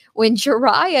way. When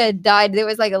Jiraiya died, there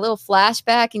was like a little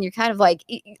flashback, and you're kind of like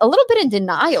a little bit in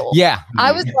denial. Yeah,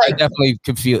 I was I like, definitely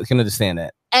can understand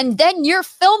that. and then you're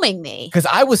filming me. Because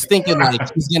I was thinking like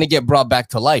he's gonna get brought back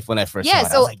to life when I first Yeah, saw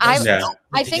it. so was like, I- "There's Yeah. no way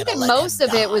I they're think gonna that let most him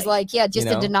of it was die." like, just you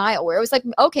a know? denial, where it was like,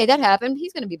 okay, that happened.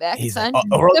 He's gonna be back. He's It's like, fine.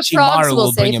 Orochimaru frogs will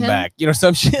will bring save him him. back. You know,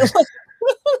 some shit like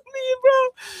me, bro.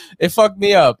 It fucked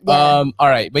me up. Yeah. All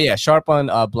right, but yeah, sharp on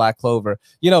Black Clover.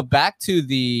 You know, back to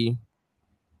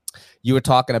you were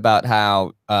talking about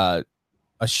how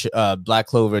Black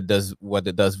Clover does what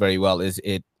it does very well is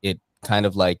it kind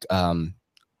of like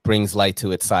brings light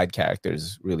to its side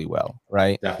characters really well,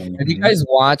 right? Definitely. Have you guys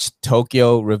watched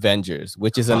Tokyo Revengers,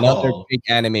 which is another Oh. big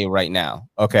anime right now?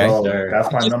 Okay, Bro, Sir.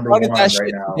 that's my Just number started one that right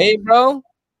shit now. today, bro.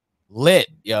 Lit,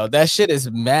 yo. That shit is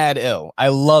mad ill. I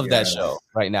love that Yes. show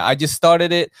right now. I just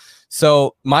started it.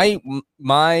 So my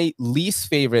least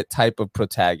favorite type of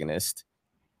protagonist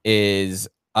is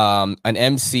an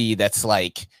MC that's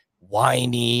like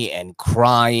whiny and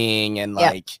crying and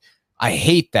Yep. like I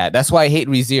hate that. That's why I hate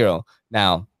ReZero.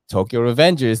 Now, Tokyo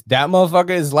Revengers, that motherfucker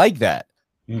is like that.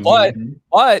 Mhm. Mhm.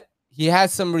 But he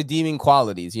has some redeeming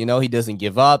qualities. You know, he doesn't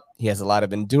give up. He has a lot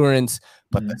of endurance.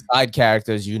 But the side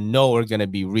characters, you know, are gonna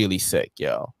be really sick,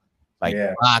 yo. Like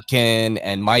Yeah. Raken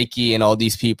and Mikey and all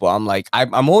these people. I'm like,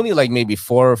 I'm only like maybe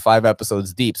 4 or 5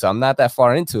 episodes deep, so I'm not that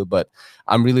far into it. But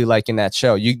I'm really liking that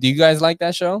show. Do you guys like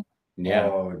that show? Yeah.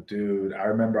 Oh, dude, I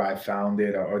remember I found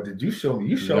it, or did you show me?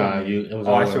 You showed Nah, me. it was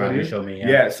Oh, I all showed around. you? You showed me.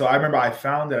 Yeah, so I remember I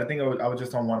found it. I think I was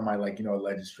just on one of my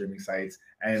alleged streaming sites,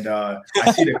 and I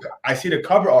see the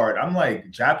cover art. I'm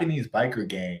like, Japanese biker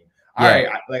gang. All Yeah.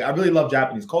 right, I really love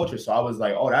Japanese culture, so I was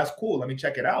like, oh, that's cool. Let me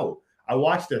check it out. I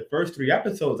watched the first 3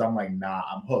 episodes. I'm like, nah,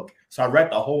 I'm hooked. So I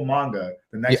read the whole manga.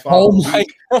 The next following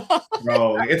week,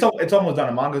 bro, it's almost done.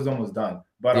 The manga's almost done.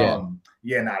 But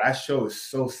Yeah. that show is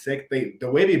so sick. The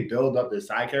way they build up their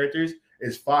side characters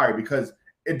is fire because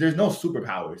there's no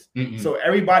superpowers. Mm-mm. So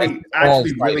everybody It's all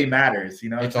actually really fighting. matters.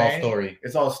 You know what It's I'm all saying? story.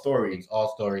 It's all story. It's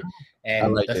all story. I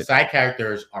And like the it. side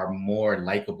characters are more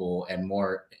likable and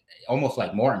almost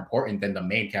like more important than the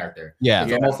main character. Yeah.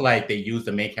 It's almost like they use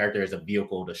the main character as a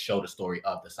vehicle to show the story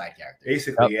of the side characters.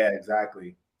 Basically, yeah,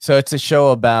 exactly. So it's a show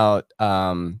about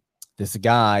this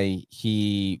guy.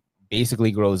 He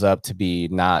basically grows up to be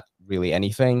not really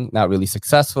anything, not really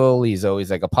successful. He's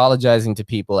always like apologizing to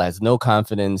people, has no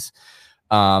confidence.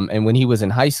 And when he was in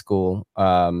high school,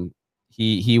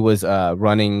 he was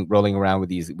rolling around with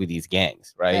these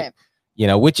gangs, right? You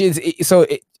know, which is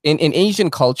in Asian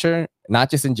culture, not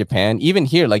just in Japan, even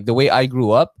here, like the way I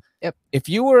grew up. Yep. If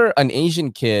you were an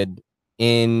Asian kid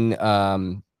in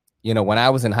when I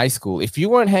was in high school, if you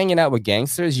weren't hanging out with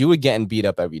gangsters, you were getting beat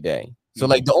up every day. So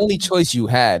like the only choice you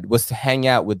had was to hang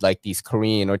out with like these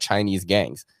Korean or Chinese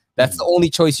gangs. That's the only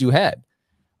choice you had,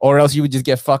 or else you would just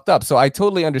get fucked up. So I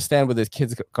totally understand where the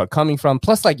kids are coming from.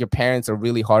 Plus, like your parents are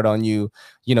really hard on you.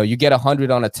 You know, you get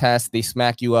 100 on a test, they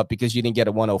smack you up because you didn't get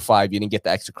a 105, you didn't get the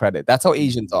extra credit. That's how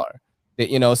Asians are.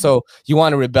 So you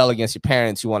want to rebel against your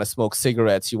parents, you want to smoke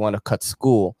cigarettes, you want to cut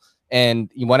school.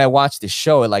 And when I watched this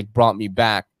show, it like brought me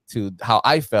back to how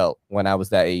I felt when I was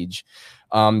that age.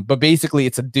 But basically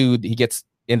it's a dude,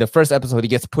 in the first episode, he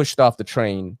gets pushed off the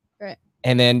train. Right.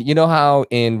 And then you know how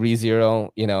in ReZero,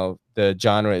 the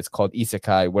genre is called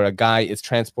isekai, where a guy is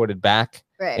transported back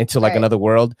into like another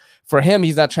world. For him,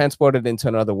 he's not transported into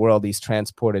another world, he's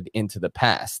transported into the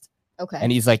past. Okay.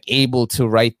 And he's like able to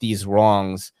right these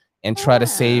wrongs and try to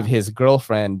save his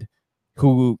girlfriend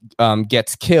who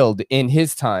gets killed in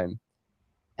his time.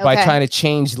 By trying to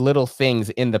change little things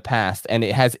in the past, and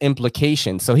it has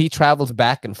implications. So he travels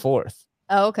back and forth.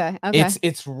 Oh, okay.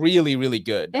 It's really, really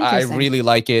good. I Interesting. really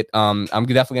like it. I'm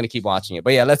definitely gonna keep watching it.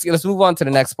 But yeah, let's move on to the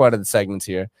next part of the segments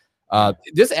here.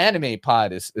 This anime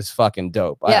pod is fucking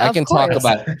dope. Yeah, I can of course. talk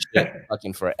about this shit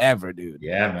fucking forever, dude.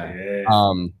 Yeah,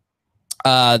 man.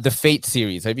 Yeah. The Fate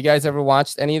series. Have you guys ever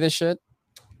watched any of this shit?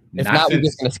 If not, we're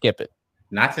just gonna skip it.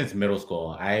 Not since middle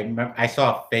school. I remember I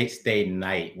saw Fate Stay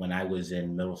Night when I was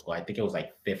in middle school. I think it was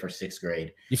like 5th or 6th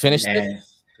grade. You finished it?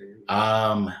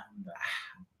 And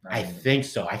I think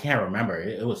so. I can't remember.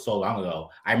 It was so long ago.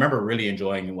 I remember really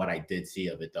enjoying what I did see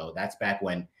of it though. That's back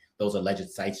when those alleged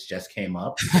sites just came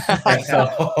up. And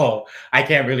so I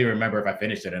can't really remember if I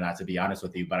finished it or not, to be honest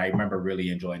with you, but I remember really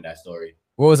enjoying that story.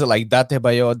 What was it, like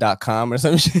datebayo.com or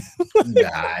some shit?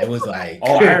 Nah, it was like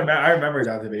I remember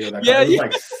datebayo.com. Yeah, It was yeah.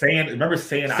 like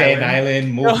Saiyan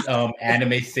Island,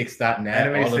 anime6.net.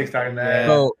 Anime6.net.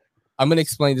 So I'm gonna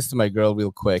explain this to my girl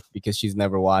real quick because she's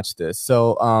never watched this.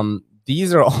 So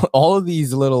these are all of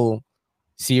these little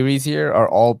series here are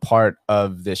all part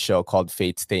of this show called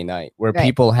Fate Stay Night, where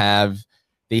people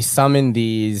they summon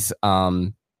these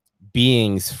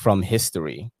beings from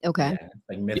history. Okay. Yeah,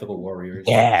 like mythical warriors.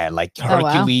 Yeah, like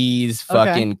Hercules,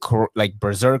 fucking like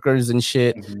berserkers and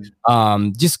shit.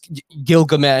 Just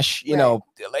Gilgamesh, you know,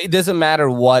 it doesn't matter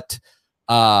what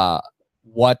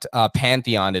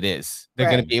pantheon it is. They're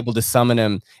going to be able to summon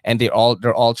him, and they're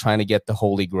all trying to get the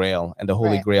Holy Grail, and the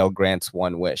Holy Grail grants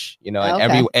one wish, you know,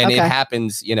 and it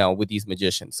happens, you know, with these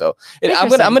magicians. So I'm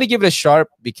gonna give it a sharp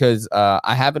because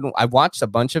I've watched a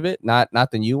bunch of it, not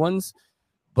the new ones,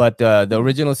 but the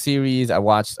original series. I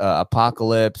watched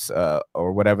Apocalypse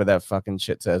or whatever that fucking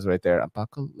shit says right there,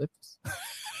 Apocalypse.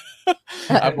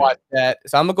 I've watched that,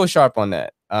 so I'm gonna go sharp on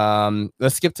that.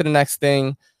 Let's skip to the next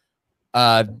thing.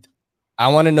 I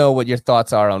want to know what your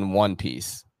thoughts are on One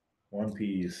Piece. One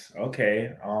Piece.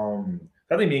 Okay.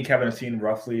 I think me and Kevin have seen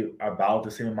roughly about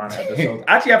the same amount of episodes.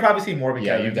 Actually, I've probably seen more than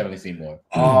Kevin. You've definitely seen more.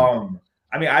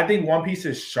 I mean, I think One Piece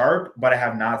is sharp, but I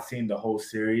have not seen the whole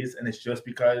series, and it's just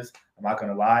because I'm not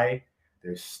gonna lie,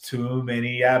 there's too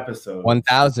many episodes.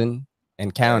 1,000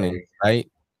 and counting,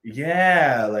 right?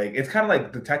 Yeah, like it's kind of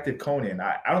like Detective Conan.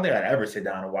 I don't think I'd ever sit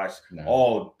down and watch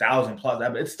all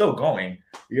 1,000+ It's still going.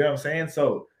 You know what I'm saying?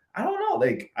 So I don't know.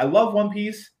 Like, I love One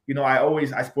Piece. You know,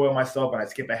 I spoil myself and I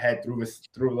skip ahead through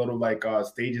little like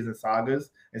stages and sagas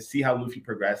and see how Luffy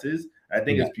progresses. I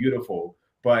think it's beautiful,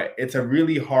 but it's a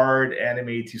really hard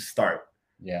anime to start.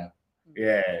 Yeah,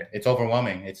 it's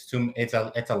overwhelming. It's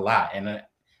a lot, and I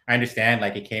understand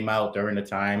like it came out during the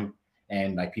time.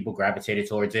 And like people gravitated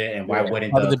towards it, and why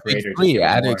wouldn't the creator? Big three?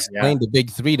 I had to explain the big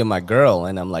three to my girl,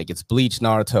 and I'm like, it's Bleach,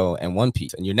 Naruto, and One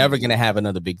Piece, and you're never gonna have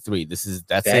another big three. That's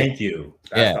Thank you.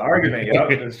 That's the argument. Yeah,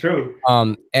 it's true.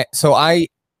 So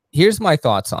here's my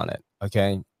thoughts on it.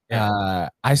 Okay,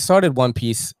 I started One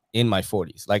Piece in my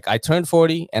 40s. Like I turned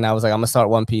 40, and I was like, I'm gonna start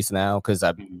One Piece now because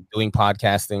I'm doing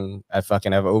podcasting. I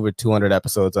fucking have over 200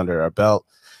 episodes under our belt.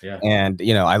 Yeah. And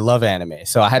you know, I love anime,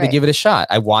 so I had to give it a shot.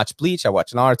 I watched Bleach, I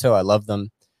watched Naruto, I love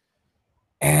them.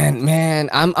 And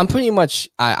man, I'm pretty much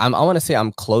I want to say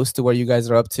I'm close to where you guys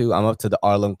are up to. I'm up to the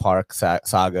Arlong Park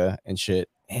saga and shit,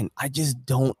 and I just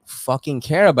don't fucking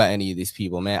care about any of these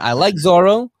people, man. I like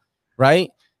Zoro, right?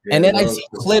 Yeah, and then I see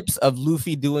clips of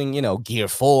Luffy doing, you know, Gear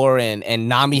 4 and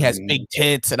Nami has big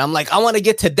tits, and I'm like, I want to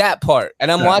get to that part.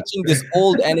 And I'm watching this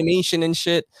old animation and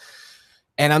shit.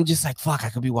 And I'm just like, fuck, I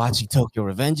could be watching Tokyo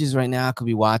Revengers right now. I could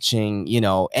be watching, you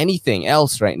know, anything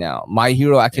else right now. My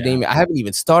Hero Academia. I haven't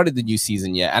even started the new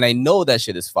season yet. And I know that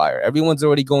shit is fire. Everyone's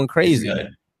already going crazy.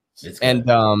 It's good.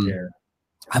 And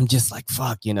I'm just like,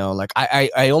 fuck, you know, like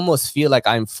I almost feel like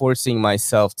I'm forcing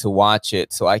myself to watch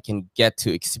it so I can get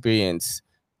to experience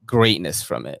greatness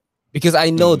from it. Because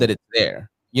I know that it's there.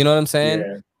 You know what I'm saying?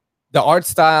 Yeah. The art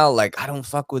style, like, I don't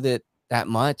fuck with it that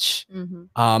much.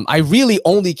 I really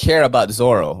only care about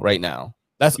Zoro right now.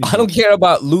 I don't care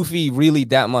about Luffy really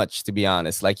that much, to be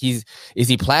honest. Like, is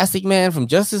he Plastic Man from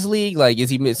Justice League? Like, is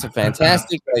he Mr.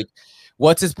 Fantastic? Like,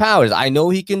 what's his powers? I know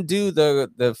he can do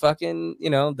the fucking, you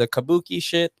know, the kabuki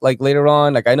shit, like later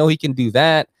on. Like, I know he can do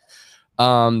that.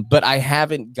 But I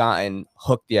haven't gotten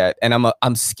hooked yet. And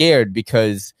I'm scared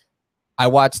because I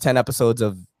watched 10 episodes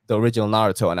of the original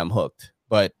Naruto and I'm hooked.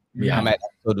 But I'm at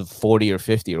episode 40 or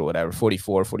 50 or whatever,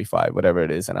 44, 45, whatever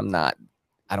it is. And I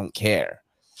don't care.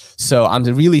 So I'm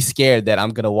really scared that I'm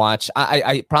going to watch.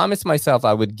 I promised myself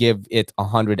I would give it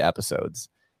 100 episodes.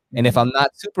 And if I'm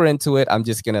not super into it, I'm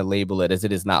just going to label it as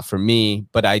it is not for me.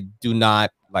 But I do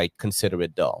not like consider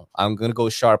it dull. I'm going to go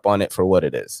sharp on it for what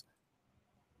it is.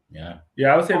 Yeah,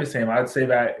 I would say the same. I'd say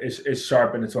that it's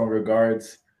sharp in its own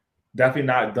regards. Definitely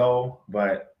not dull,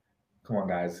 but come on,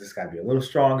 guys, this got to be a little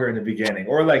stronger in the beginning.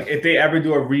 Or like if they ever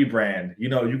do a rebrand, you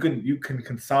know, you can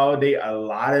consolidate a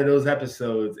lot of those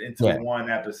episodes into one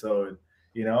episode,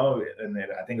 you know, and then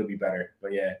I think it'll be better.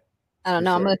 But yeah, I don't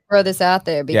know. I'm going to throw this out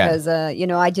there because, you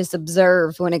know, I just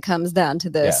observe when it comes down to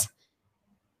this.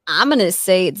 I'm going to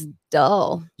say it's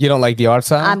dull. You don't like the art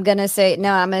style? I'm going to say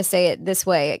it this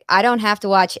way. I don't have to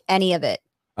watch any of it.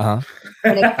 When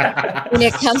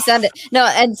it comes down to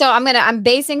and so I'm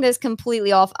basing this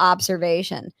completely off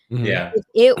observation. Yeah. If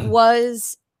it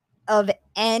was of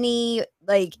any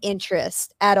like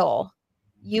interest at all,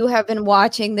 you have been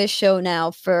watching this show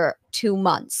now for 2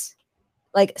 months,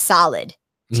 like solid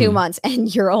 2 months,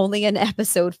 and you're only in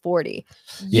episode 40.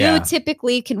 Yeah. You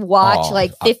typically can watch Oh,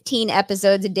 like 15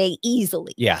 episodes a day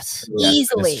easily. Yes.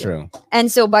 Easily. That's true.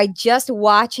 And so by just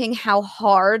watching how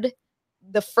hard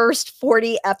the first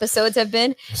 40 episodes have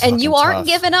been, It's and you fucking aren't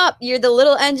tough. giving up. You're the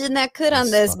little engine that could on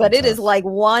It's this, but fucking it is tough. like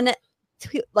one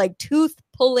tooth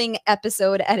pulling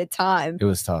episode at a time. It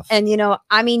was tough. And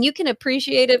I mean, you can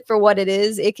appreciate it for what it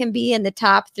is. It can be in the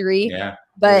top 3, Yeah.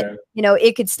 but Yeah.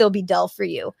 it could still be dull for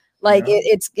you. Like Yeah.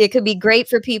 it could be great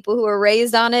for people who were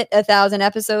raised on it 1,000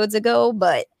 episodes ago,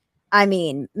 but I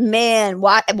mean, man,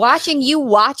 watching you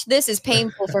watch this is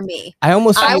painful for me. I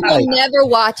almost I feel will like never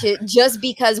watch it just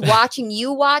because watching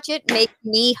you watch it makes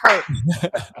me hurt.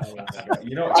 Oh my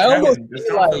God. I almost Kevin, this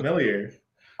feel sounds like- familiar.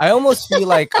 I almost feel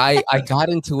like I got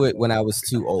into it when I was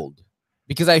too old,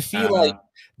 because I feel like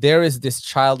there is this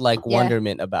childlike Yeah.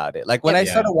 wonderment about it. Like when Yep. I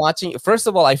Yeah. started watching, first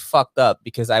of all, I fucked up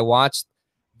because I watched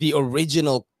the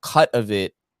original cut of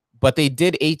it, but they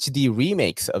did HD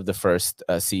remakes of the first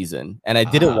season, and I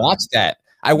didn't watch that.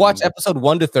 I watched episode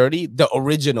 1 to 30, the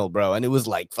original, bro, and it was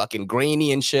like fucking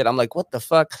grainy and shit. I'm like, what the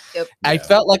fuck? Yep. I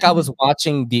felt like I was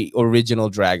watching the original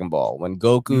Dragon Ball when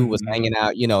Goku was hanging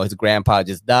out. His grandpa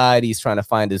just died. He's trying to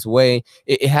find his way.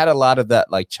 It had a lot of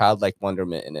that like childlike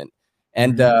wonderment in it.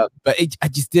 And but I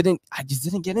just didn't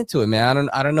get into it, man.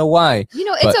 I don't know why.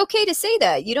 It's okay to say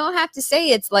that. You don't have to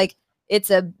say it's like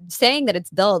saying that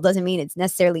it's dull doesn't mean it's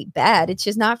necessarily bad. It's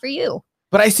just not for you.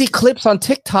 But I see clips on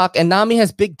TikTok and Nami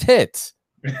has big tits.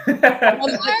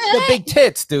 The big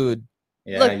tits, dude.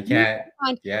 Yeah, Look, you can't.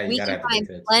 We You gotta can have the find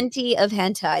big tits. plenty of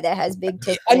hentai that has big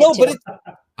tits. I in know, it but too. it's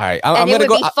all right. And I'm it gonna would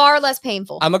go. be far less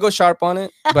painful. I'm gonna go sharp on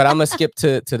it, but I'm gonna skip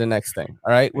to the next thing.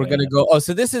 All right, we're gonna go. Oh,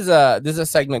 so this is a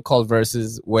segment called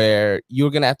Versus, where you're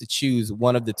gonna have to choose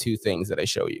one of the two things that I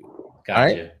show you.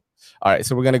 Gotcha. All right,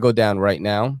 so we're gonna go down right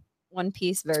now. One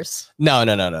Piece verse. No.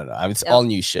 It's Yep. all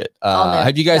new shit. All new.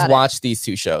 Have you guys Got it. watched these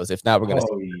two shows? If not, we're gonna.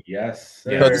 Oh yes, So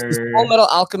this is sir. Full Metal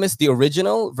Alchemist, the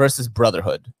original, versus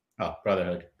Brotherhood. Oh,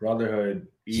 Brotherhood. Brotherhood.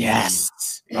 easy. Yes.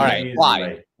 All right. Easy, Why?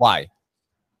 like- Why?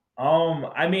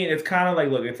 I mean, it's kind of like,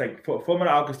 look, it's like Full Metal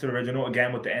Alchemist, the original,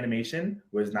 again with the animation,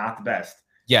 was not the best,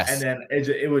 Yes. and then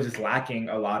it was just lacking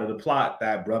a lot of the plot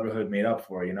that Brotherhood made up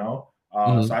for,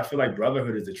 Mhm. So I feel like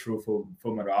Brotherhood is the true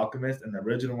Full Metal Alchemist, and the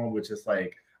original one was just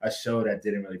like a show that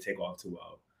didn't really take off too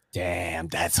well. Damn,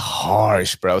 that's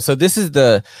harsh, bro. So this is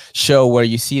the show where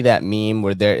you see that meme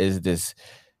where there is this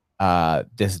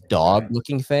dog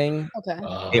looking thing. Okay.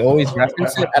 They always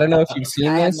reference it. I don't know if you've seen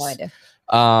I have this. no idea.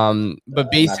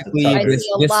 But basically I I this,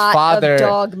 see a this lot father of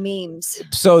dog memes.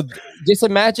 so just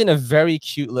imagine a very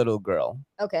cute little girl,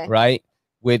 Okay. right?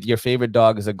 With your favorite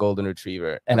dog is a golden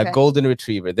retriever and Okay. a golden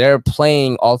retriever. They're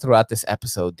playing all throughout this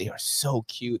episode. They are so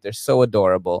cute. They're so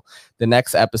adorable. The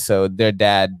next episode, their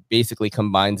dad basically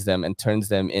combines them and turns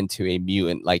them into a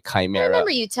mutant like I chimera. remember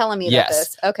you telling me about Yes.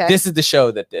 this. Okay. This is the show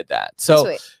that did that. So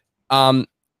Sweet.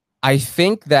 I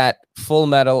think that Full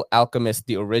Metal Alchemist,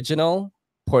 the original,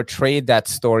 portrayed that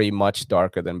story much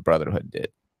darker than Brotherhood did.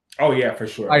 Oh yeah, for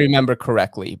sure. I remember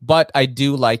correctly, but I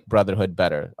do like Brotherhood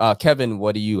better. Kevin,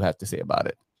 what do you have to say about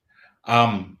it?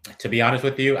 To be honest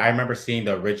with you, I remember seeing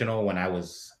the original when I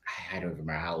don't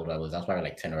remember how old I was. I was probably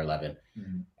like 10 or 11.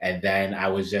 Mhm. And then I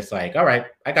was just like, all right,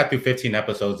 I got through 15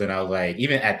 episodes. And I was like,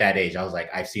 even at that age, I was like,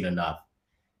 I've seen enough.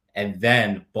 And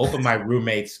then both of my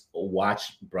roommates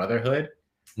watched Brotherhood.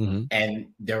 Mm-hmm. And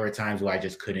there were times where I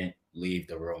just couldn't leave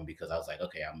the room because I was like,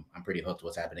 okay, I'm pretty hooked.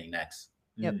 What's happening next?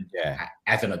 Yep. Yeah.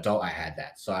 As an adult, I had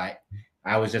that. So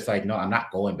I was just like, no, I'm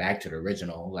not going back to the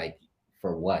original. Like,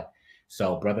 for what?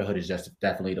 So Brotherhood is just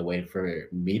definitely the way for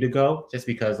me to go, just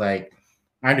because like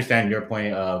I understand your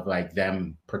point of like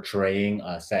them portraying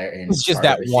a certain. It's just part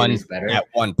that of the one, series better. that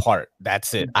one part.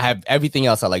 That's it. I have everything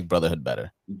else. I like Brotherhood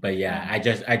better. But yeah, I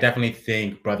definitely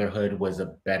think Brotherhood was a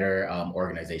better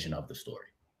organization of the story.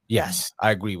 Yes,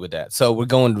 I agree with that. So we're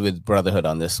going with Brotherhood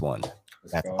on this one.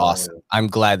 Let's That's go. awesome. I'm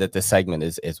glad that this segment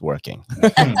is working.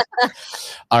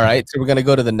 All right, so we're gonna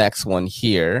go to the next one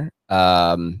here.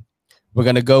 We're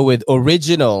gonna go with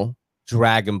original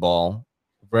Dragon Ball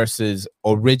versus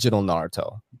original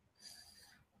Naruto.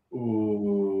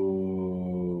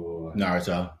 Ooh,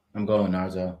 Naruto. I'm going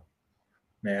Naruto.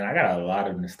 man, I got a lot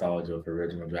of nostalgia for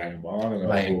original Dragon Ball. I'm gonna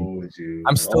Like, hold you.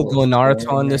 I'm still Oh, going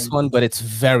Naruto on this man. one, but it's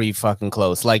very fucking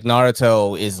close. Like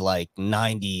Naruto is like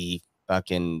 90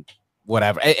 fucking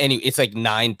whatever. Anyway, it's like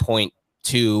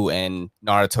 9.2 and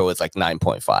Naruto is like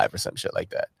 9.5 or some shit like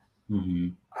that. Mm-hmm.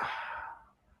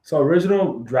 So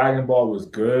original Dragon Ball was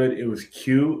good. It was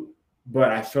cute.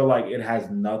 but I feel like it has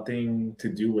nothing to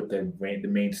do with the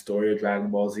main story of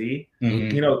Dragon Ball Z.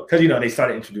 Mhm. You know, because they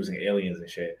started introducing aliens and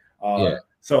shit. Yeah.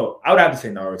 So I would have to say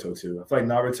Naruto too. I feel like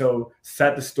Naruto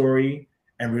set the story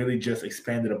and really just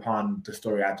expanded upon the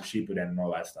story after Shippuden and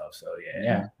all that stuff. So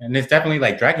Yeah, and it's definitely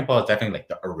like Dragon Ball is definitely like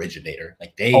the originator.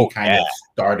 Like they kind of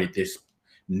started this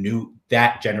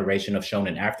that generation of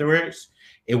shonen afterwards.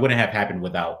 It wouldn't have happened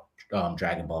without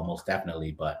Dragon Ball, most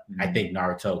definitely. But I think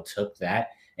Naruto took that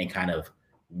and kind of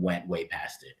went way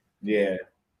past it. Yeah.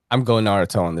 I'm going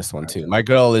Naruto on this one too. My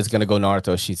girl is gonna go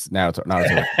Naruto. She's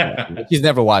Naruto. She's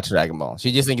never watched Dragon Ball.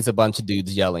 She just thinks it's a bunch of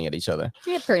dudes yelling at each other.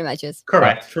 Yeah, pretty much is.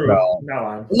 Correct. True.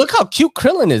 No. Look how cute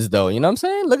Krillin is, though. You know what I'm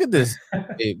saying? Look at this.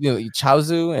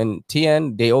 Chaozu and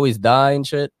Tien, they always die and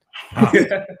shit. I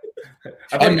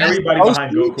think everybody Roshi,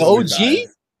 behind Goku, the OG,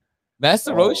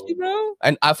 Master Roshi, bro.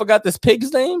 And I forgot this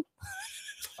pig's name.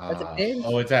 That's a pig.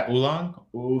 Oh, is that Oolong?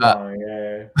 Oolong,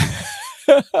 yeah.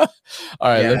 All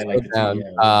right, let's go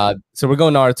down. So we're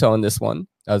going Naruto on this one.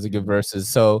 That was a good versus.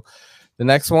 So the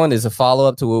next one is a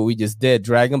follow-up to what we just did: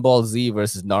 Dragon Ball Z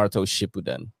versus Naruto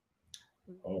Shippuden.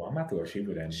 Oh, I'm about to go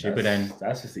Shippuden.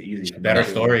 That's just the easy, better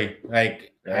story.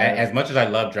 Like as much as I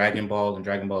love Dragon Ball and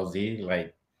Dragon Ball Z,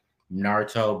 like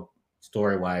Naruto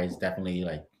story-wise definitely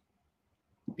like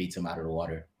beats him out of the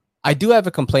water. I do have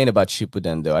a complaint about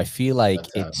Shippuden though. I feel like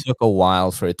it took a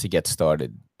while for it to get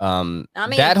started.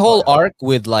 That whole arc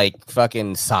with like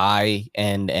fucking Sai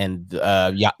and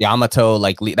Yamato,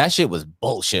 like that shit was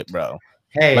bullshit, bro.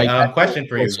 Hey, like, question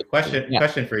for you.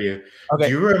 Question for you. Okay.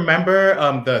 Do you remember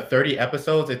the 30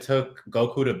 episodes it took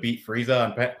Goku to beat Frieza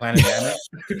on Planet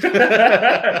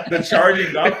Namek? The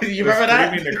charging up. You remember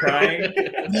that? The crying.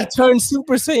 He turned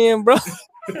Super Saiyan, bro.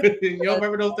 You don't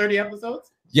remember those 30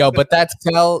 episodes? Yo, but that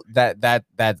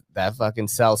fucking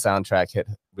Cell soundtrack hit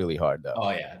really hard though. Oh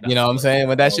yeah, you know what I'm saying?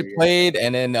 When that shit played,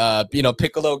 and then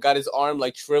Piccolo got his arm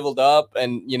like shriveled up,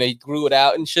 and he grew it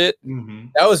out and shit.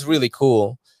 That was really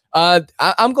cool.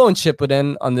 I'm going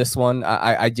Shippuden on this one.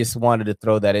 I just wanted to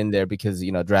throw that in there because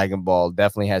Dragon Ball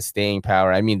definitely has staying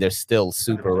power. I mean, they're still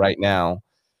super right now.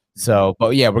 So,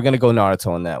 but yeah, we're gonna go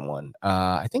Naruto on that one.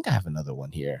 I think I have another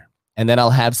one here. And then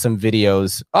I'll have some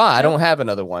videos. Oh, I don't have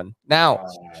another one. Now,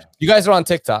 you guys are on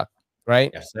TikTok, right?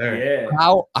 Yes, sir.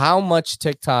 Yeah. How much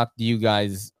TikTok do you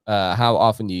guys, how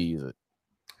often do you use it?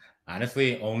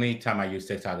 Honestly, only time I use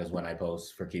TikTok is when I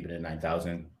post for Keeping It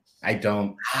 9000. I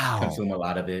don't consume a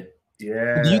lot of it.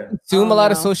 Yeah. Do you consume a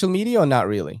lot of social media or not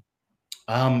really?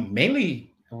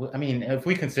 Mainly, I mean, if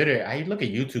we consider, I look at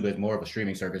YouTube as more of a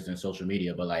streaming service than social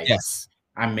media, but like, yes.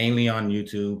 I'm mainly on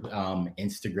YouTube,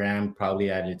 Instagram probably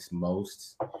at its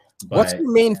most. What's your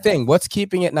main thing? What's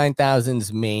Keeping It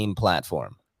 9000's main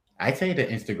platform? I'd say the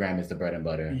Instagram is the bread and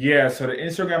butter. Yeah, so the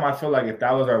Instagram, I feel like if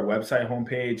that was our website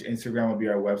homepage, Instagram would be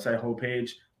our website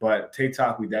homepage. But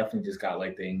TikTok, we definitely just got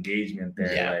like the engagement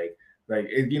there. Yeah. Like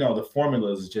the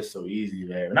formula is just so easy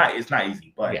there. It's not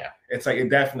easy, but yeah, it's like it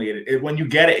definitely when you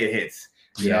get it, it hits.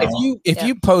 If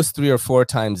you post 3 or 4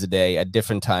 times a day at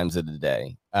different times of the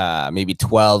day, maybe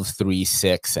 12, 3,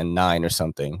 6, and 9 or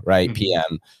something, right?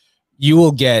 PM, you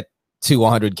will get to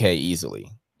 100K easily.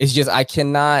 It's just I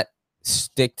cannot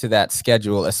stick to that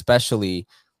schedule, especially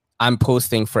I'm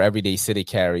posting for Everyday City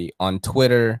Carry on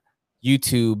Twitter,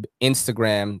 YouTube,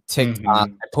 Instagram, TikTok.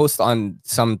 I post on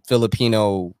some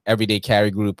Filipino Everyday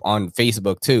Carry group on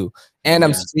Facebook too, and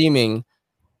I'm streaming.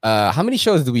 How many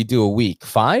shows do we do a week?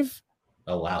 5?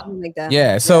 Oh wow. Like that.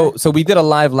 Yeah. So we did a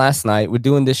live last night. We're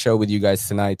doing this show with you guys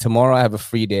tonight. Tomorrow I have a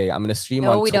free day. I'm gonna stream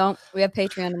on. No, we don't. We have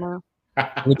Patreon tomorrow.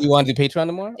 Do you want to do Patreon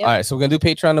tomorrow? Yep. All right, so we're gonna do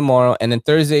Patreon tomorrow, and then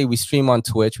Thursday we stream on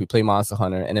Twitch. We play Monster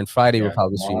Hunter, and then Friday we'll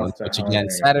probably stream on Twitch again.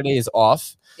 Saturday is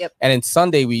off. Yep. And then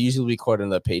Sunday we usually record on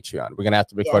the Patreon. We're gonna have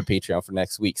to record Patreon for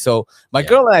next week. So my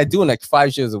girl and I are doing like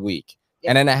 5 shows a week.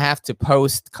 And then I have to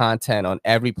post content on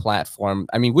every platform.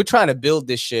 I mean, we're trying to build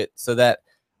this shit so that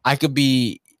I could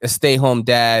be a stay-home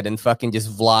dad and fucking just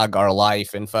vlog our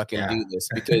life and fucking do this,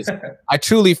 because I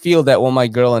truly feel that when my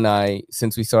girl and I,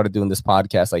 since we started doing this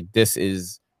podcast, like this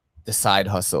is the side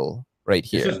hustle right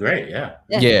here. This is great, yeah.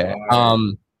 But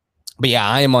yeah,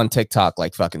 I am on TikTok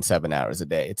like fucking 7 hours a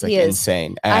day. It's like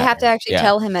insane. I have to actually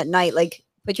tell him at night, like,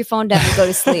 put your phone down and go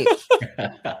to sleep.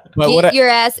 But your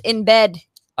ass in bed.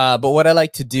 But what I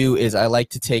like to do is I like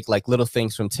to take like little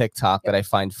things from TikTok that I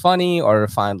find funny or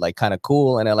find like kind of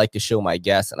cool, and I like to show my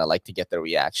guests and I like to get their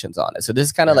reactions on it. So this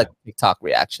is kind of like a TikTok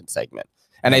reaction segment.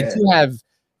 And I do have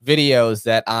videos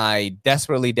that I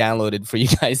desperately downloaded for you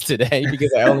guys today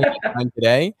because I only had time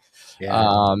today.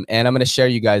 And I'm gonna share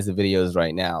you guys the videos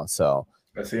right now. So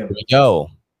let's see them. Here we go.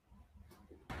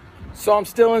 So I'm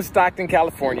still in Stockton,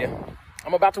 California.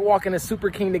 I'm about to walk into Super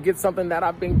King to get something that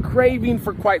I've been craving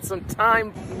for quite some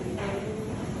time.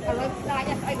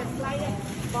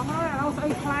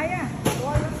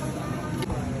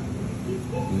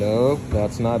 Nope,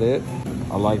 that's not it.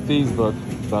 I like these, but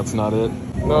that's not it.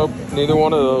 Nope, neither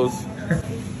one of those.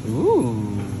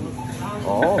 Ooh,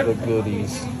 all the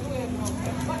goodies.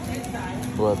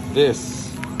 But this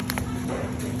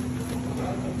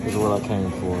is what I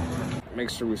came for. Make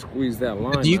sure we squeeze that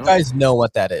line. Do you out. guys know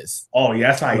what that is? Oh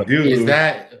yes, I do. Is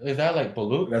that like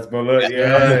balut? That's balut.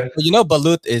 Yeah. Well, you know,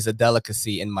 balut is a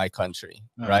delicacy in my country,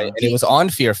 right? And it was on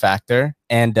Fear Factor.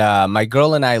 And my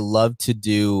girl and I love to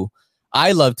do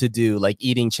like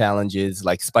eating challenges,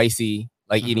 like spicy,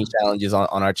 like eating challenges on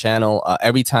our channel.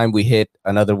 Every time we hit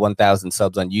another 1,000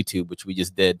 subs on YouTube, which we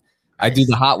just did, I do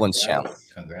the Hot Ones challenge.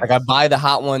 Congrats. Like I buy the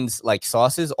Hot Ones like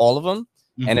sauces, all of them.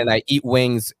 And then I eat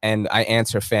wings and I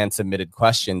answer fan submitted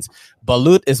questions.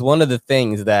 Balut is one of the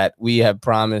things that we have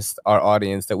promised our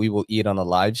audience that we will eat on a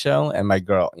live show. And my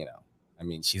girl, you know, I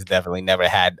mean, she's definitely never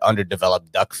had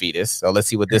underdeveloped duck fetus. So let's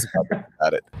see what this guy thinks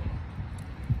about it.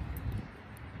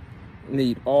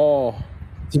 Need all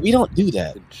See, we don't do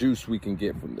that. the juice we can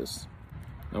get from this.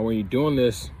 Now, when you're doing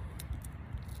this,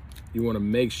 you want to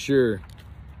make sure.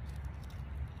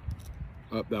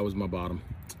 Oh, that was my bottom.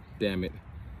 Damn it.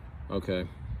 Okay,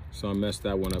 so I messed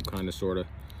that one up, kind of, sort of.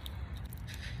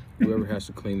 Whoever has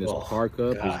to clean this park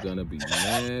up is gonna be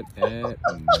mad at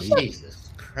me. Jesus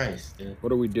Christ, dude.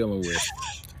 What are we dealing with?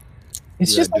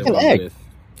 It's We just are like an dealing egg. with-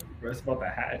 That's about the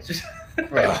hatch.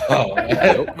 Oh,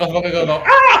 motherfucker go.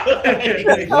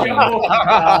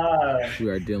 We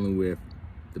are dealing with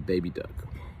the baby duck.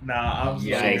 Nah, I'm so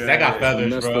Yikes, good. I got feathers,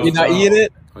 Messed bro. up. You not eat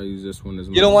it? I'll use this one as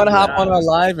You don't want to my- hop on our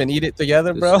live and eat it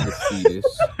together, This bro? is the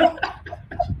fetus.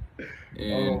 Oh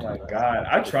And my god,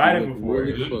 I tried it look before.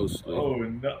 really closely. Oh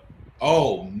no.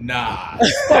 Oh, nah.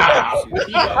 Stop.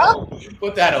 Yo,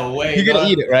 put that away. You're gonna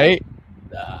dog. eat it, right?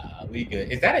 Nah, we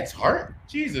good. Is that its heart?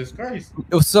 Jesus Christ.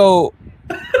 So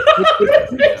Yeah,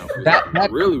 that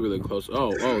really, really close.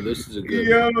 Oh, this is a good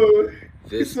one. Yo.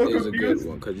 This so is a good confused.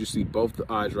 one because you see both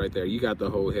the eyes right there. You got the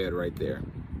whole head right there.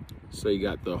 So you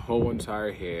got the whole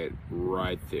entire head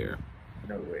right there.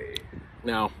 No way.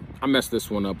 Now, I messed this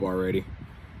one up already.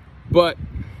 But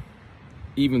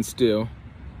even still,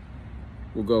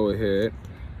 we'll go ahead.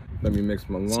 Let me mix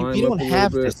my lime See, we up don't a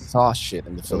have little this bit. sauce shit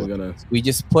in the So we're Philippines. gonna We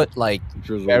just put like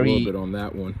drizzle a very- little bit on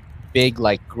that one. big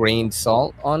like grained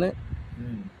salt on it.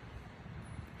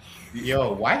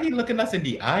 Yo, why he looking us in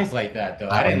the eyes like that, though?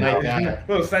 I I didn't don't like that.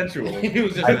 A little sensual. He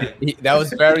was just That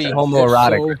was very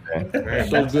homoerotic. So- right there. very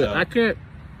So messed good. up.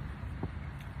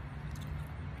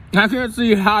 I can't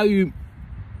see how you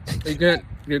can't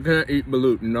eat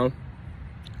balut, you know?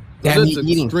 'Cause Damn, it's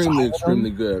he eating extremely, five of them? extremely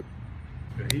good.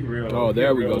 He real. Oh, he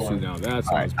there we real go. See one. now, that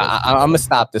All right, sounds. I'm gonna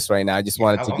stop this right now. I just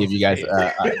wanted I to want give you to guys see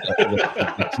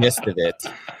the gist of it.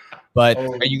 But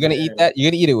Oh, are you gonna eat man. that? You're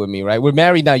gonna eat it with me, right? We're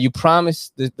married now. You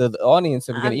promised the audience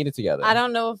that we're gonna I'm- eat it together. I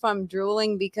don't know if I'm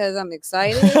drooling because I'm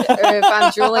excited or if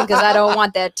I'm drooling because I don't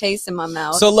want that taste in my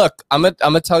mouth. So look, I'm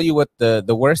gonna tell you what the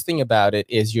worst thing about it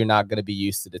is. You're not gonna be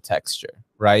used to the texture,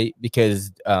 right?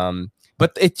 Because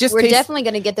but it just we're tastes, definitely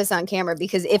going to get this on camera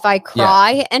because if I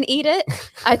cry and eat it,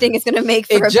 I think it's going to make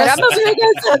for It a just- better.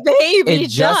 I'm a baby it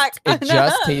just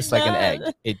duck. tastes like an egg.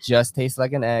 It just tastes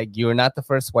like an egg. You're not the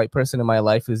first white person in my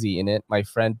life who's eaten it. My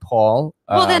friend Paul.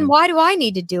 Well, then why do I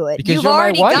need to do it? because You've you're my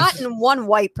already wife. gotten one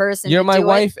white person. You're to my do it.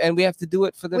 wife, and we have to do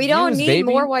it for the We views, don't need baby.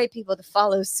 more white people to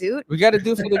follow suit. We got to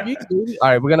do it for the views, baby. All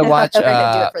right, we're gonna watch. We're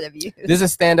gonna do it for the views. This is a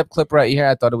stand-up clip right here.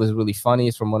 I thought it was really funny.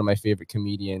 It's from one of my favorite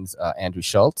comedians, Andrew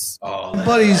Schultz. Oh,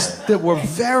 buddies that were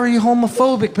very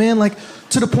homophobic, man, like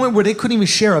to the point where they couldn't even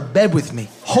share a bed with me.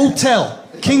 Hotel,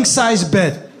 king size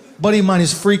bed. Buddy of mine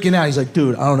is freaking out. He's like,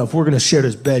 dude, I don't know if we're gonna share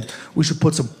this bed. We should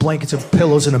put some blankets and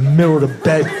pillows in the middle of the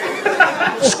bed.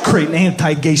 Just create an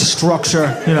anti-gay structure,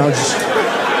 you know, just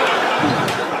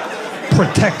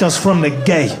protect us from the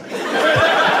gay.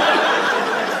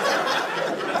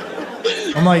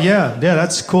 I'm like, yeah,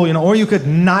 that's cool, you know. Or you could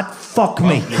not fuck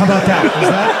me. How about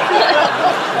that?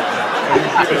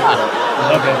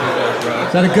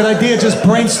 Is that a good idea? Just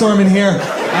brainstorming here.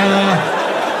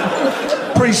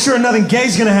 Pretty sure nothing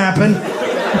gay's gonna happen.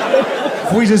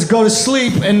 If we just go to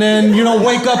sleep and then, you know,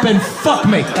 wake up and fuck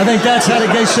me. I think that's how the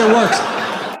gay shit works.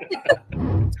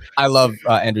 I love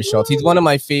Andrew Schultz. He's one of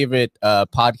my favorite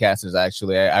podcasters,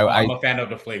 actually. I'm a fan of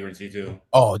the flagrancy too.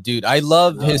 Oh, dude, I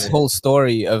love his it. whole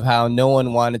story of how no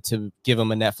one wanted to give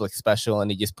him a Netflix special,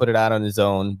 and he just put it out on his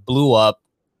own, blew up.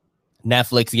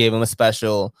 Netflix gave him a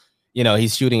special, you know,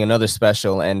 he's shooting another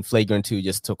special, and Flagrant 2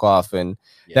 just took off. And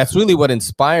that's really what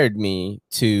inspired me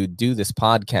to do this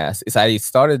podcast. Is I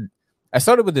started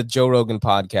with the Joe Rogan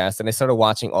podcast, and I started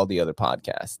watching all the other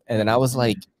podcasts. And then I was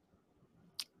like,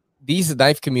 these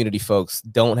knife community folks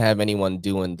don't have anyone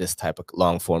doing this type of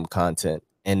long form content.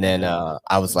 And then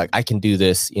I was like, I can do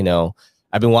this. You know,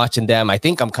 I've been watching them. I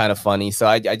think I'm kind of funny. So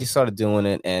I just started doing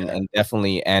it. And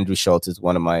definitely Andrew Schulz is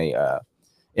one of my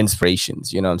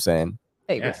inspirations. You know what I'm saying?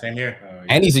 Yeah, same here.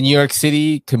 And he's a New York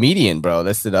City comedian, bro.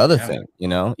 That's the other thing, you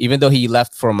know. Even though he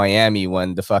left for Miami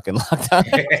when the fucking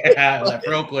lockdown, like,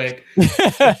 real quick.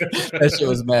 That shit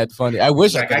was mad funny. I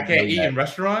wish like, I can't eat in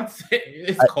restaurants.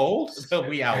 It's cold, so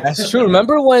we out. That's true.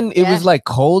 Remember when it was like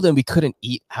cold and we couldn't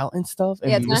eat out and stuff?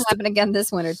 And yeah, it's gonna happen again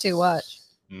this winter too. Watch.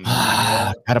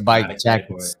 Gotta buy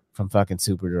jackets from fucking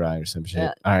Super Dry or some shit.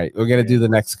 Yeah. All right, we're gonna do the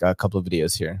next couple of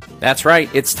videos here. That's right.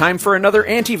 It's time for another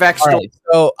anti-vax story. Right,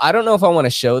 so I don't know if I want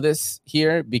to show this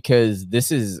here because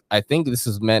I think this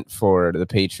is meant for the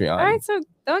Patreon. All right, so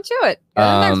don't show it. Go to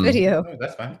the next video. Oh,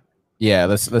 that's fine. Yeah,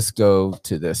 let's go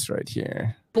to this right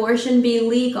here. Abortion be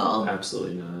legal?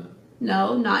 Absolutely not.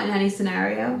 No, not in any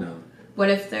scenario? No. What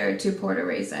if they're too poor to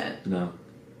raise it? No.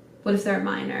 What if they're a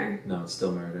minor? No, it's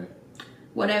still murder.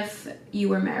 What if you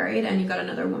were married and you got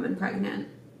another woman pregnant?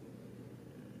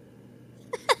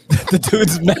 The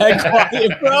dude's mad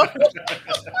quiet, bro.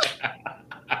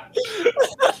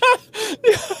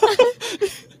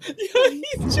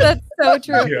 That's so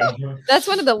true. Yeah. That's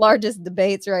one of the largest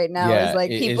debates right now. Is like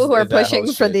people who are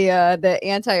pushing for the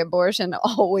anti-abortion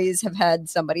always have had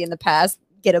somebody in the past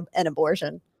get an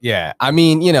abortion. Yeah, I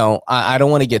mean, you know, I don't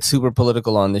want to get super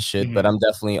political on this shit, but I'm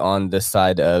definitely on the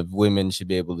side of women should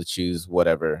be able to choose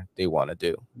whatever they want to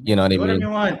do. You know what I mean? Whatever you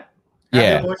want.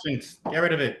 Yeah. Abortions. Get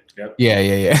rid of it. Yep.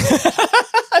 Yeah.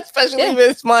 Especially if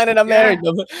it's mine and I'm married.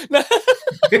 I mean,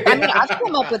 I've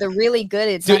come up with a really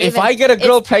good. Dude, if I get a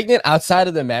girl pregnant outside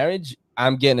of the marriage,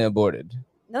 I'm getting aborted.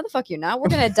 No, the fuck you're not. We're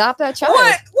gonna adopt that child. What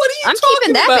are you I'm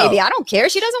keeping that baby. I don't care.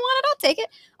 She doesn't want it. I'll take it.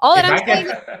 All that I'm saying.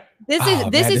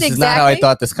 This is not how I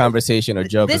thought this conversation or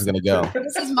joke was gonna go.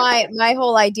 This is my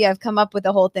whole idea. I've come up with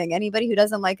the whole thing. Anybody who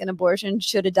doesn't like an abortion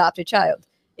should adopt a child.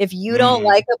 If you don't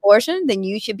like abortion, then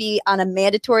you should be on a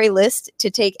mandatory list to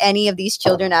take any of these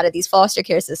children out of these foster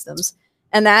care systems,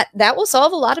 and that will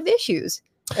solve a lot of issues.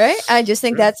 Right? I just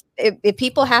think that's if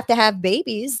people have to have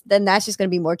babies, then that's just going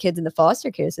to be more kids in the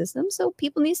foster care system. So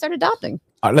people need to start adopting.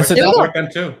 All right, let's adopt them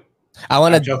too. I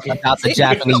want to adopt the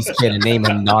Japanese kid and name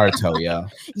him Naruto, yo.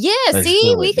 Yeah,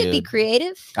 see, we could be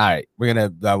creative. All right, we're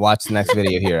gonna watch the next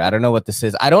video here. I don't know what this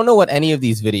is. I don't know what any of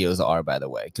these videos are, by the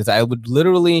way, because I would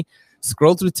literally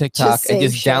scroll through TikTok and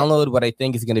just download what I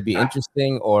think is going to be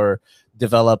interesting or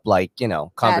develop, like, you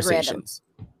know, conversations.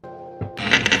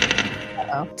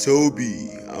 Toby,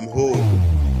 I'm home.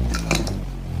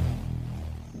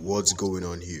 What's going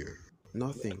on here?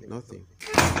 Nothing.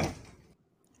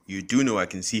 You do know I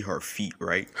can see her feet,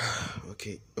 right?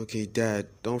 Okay, Dad,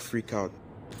 don't freak out.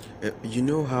 You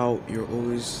know how you're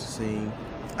always saying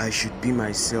I should be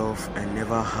myself and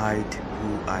never hide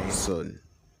who I am? Son,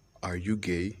 are you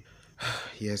gay?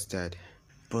 Yes, Dad.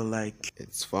 But like,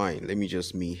 it's fine. Let me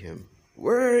just meet him.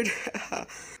 Word!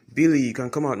 Billy, you can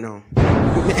come out now.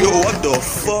 Yo, what the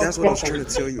fuck? That's what I was trying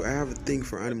to tell you. I have a thing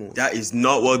for animals. That is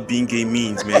not what being gay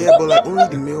means, man. Yeah, but like only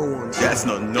the male ones. That's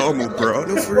not normal, bro.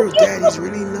 No, for real, Dad, he's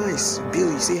really nice.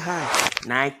 Billy, say hi.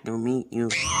 Nice to meet you.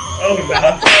 Oh,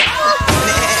 God.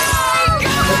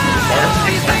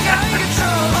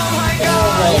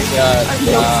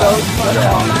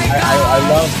 I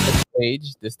love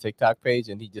this TikTok page,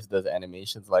 and he just does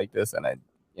animations like this, and I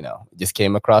just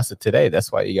came across it today.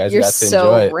 That's why you guys got to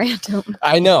enjoy it. Random.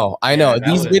 I know.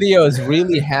 These videos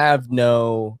really have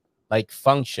no like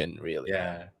function, really.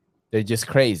 Yeah, they're just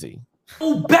crazy.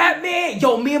 Oh, Batman!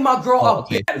 Yo, me and my girl are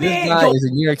Batman. This guy is a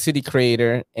New York City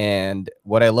creator, and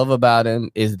what I love about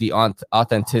him is the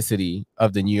authenticity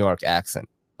of the New York accent,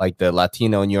 like the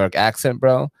Latino New York accent,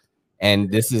 bro.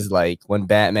 And this is like when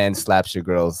Batman slaps your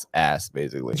girl's ass,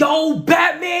 basically. Yo,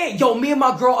 Batman! Yo, me and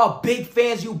my girl are big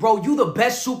fans of you, bro. You the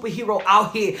best superhero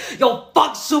out here. Yo,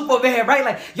 fuck Superman, right?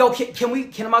 Like, yo,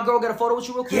 can my girl get a photo with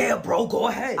you real quick? Yeah, bro, go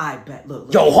ahead. I bet.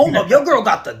 Look. Yo, hold up. Your girl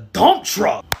got the dump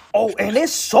truck. Oh, and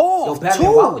it's soft, yo,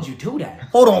 Batman, too. Why would you do that?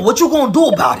 Hold on. What you gonna do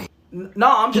about it? No,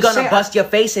 I'm He just gonna saying. bust your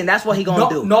face in. That's what he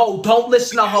gonna do. No, don't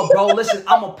listen to her, bro. Listen,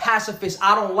 I'm a pacifist.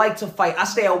 I don't like to fight. I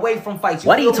stay away from fights.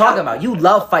 What are you feel me? talking about? You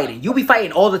love fighting. You be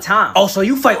fighting all the time. Oh, so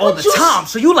you fight all the time.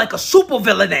 So you like a super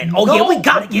villain then? Oh yeah, we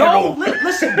gotta get it on.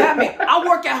 Listen, Batman. I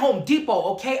work at Home Depot,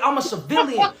 okay? I'm a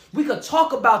civilian. We could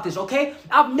talk about this, okay?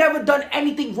 I've never done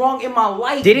anything wrong in my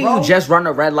life. Didn't bro. you just run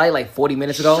a red light like 40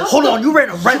 minutes ago? Hold on, you ran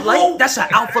a red light? That's an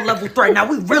alpha level threat. Now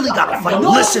we really gotta fight.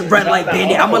 No. Listen, red light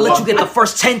bandit, I'm gonna let you get the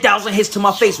first 10,000 hits to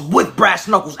my face with brass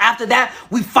knuckles. After that,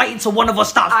 we fight until one of us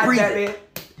stops breathing.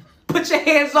 Put your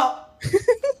hands up.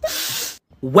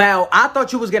 Well, I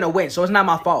thought you was gonna win, so it's not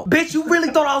my fault. Bitch, you really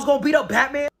thought I was gonna beat up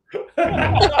Batman?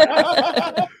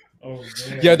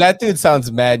 Yo, that dude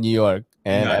sounds mad New York.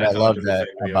 And I love that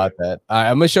about that. All right,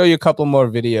 I'm gonna show you a couple more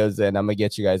videos and I'm gonna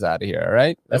get you guys out of here. All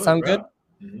right, that sound good?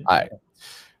 All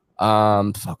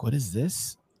right. Fuck, what is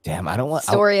this? Damn, I don't want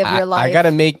Story of your life. I gotta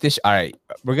make this. All right,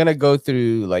 we're gonna go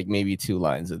through like maybe 2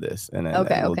 lines of this, and then we'll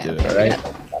do it. All right.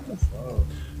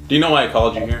 Do you know why I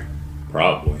called you here?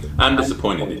 Probably. I'm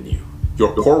disappointed in you.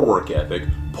 Your poor work ethic,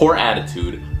 poor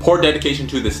attitude, poor dedication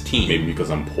to this team. Maybe because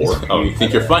I'm poor. Oh, you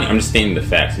think you're funny? I'm just stating the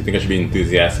facts. You think I should be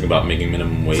enthusiastic about making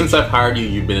minimum wage? Since I've hired you,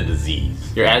 you've been a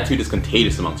disease. Your attitude is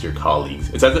contagious amongst your colleagues.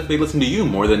 It's as if they listen to you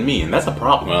more than me, and that's a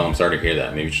problem. Well, I'm sorry to hear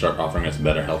that. Maybe you should start offering us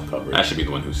better health coverage. I should be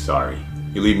the one who's sorry.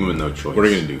 You leave me with no choice. What are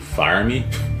you gonna do? Fire me?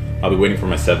 I'll be waiting for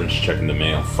my severance check in the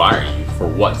mail. Fire you? For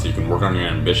what? So you can work on your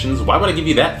ambitions? Why would I give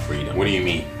you that freedom? What do you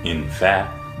mean? In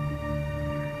fact,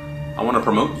 I want to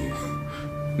promote you.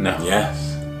 No.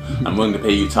 Yes. I'm willing to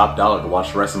pay you top dollar to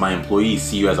watch the rest of my employees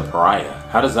see you as a pariah.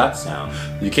 How does that sound?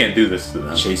 You can't do this to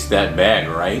them. Chase that bag,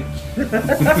 right?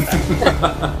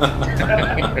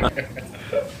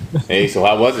 Hey, so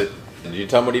how was it? Did you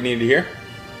tell him what he needed to hear?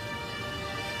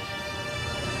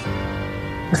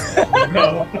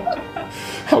 No.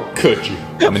 How could you?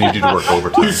 I'm gonna need you to work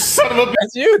overtime. You son of a bitch.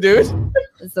 That's you, dude.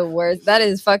 It's the worst. That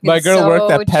is fucking My girl so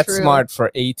worked at true. PetSmart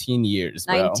for 18 years,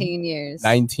 bro. 19 years.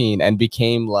 19, and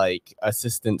became like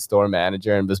assistant store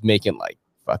manager and was making like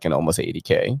fucking almost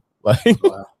 80K. Like,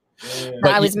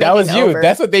 I was that was making you. over.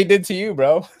 That's what they did to you,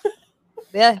 bro.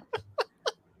 Yeah.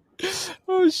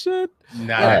 Oh shit.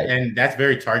 Nah, Right. and that's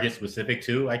very Target specific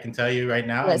too. I can tell you right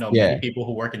now. Yes. I know Yeah. many people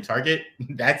who work in Target.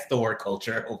 That's the work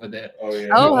culture over there. Oh yeah.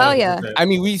 Oh, hell yeah. I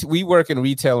mean, we work in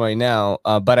retail right now,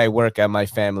 but I work at my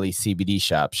family CBD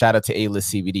shop. Shout out to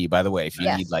A-List CBD, by the way. If you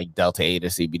Yes. need like Delta 8 or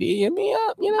CBD, hit me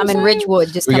up. You know, I'm what in saying?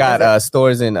 Ridgewood. Just We come got visit.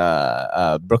 stores in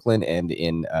Brooklyn and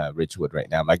in Ridgewood right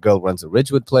now. My girl runs a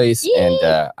Ridgewood place,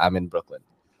 and I'm in Brooklyn.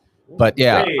 But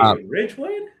yeah, Wait,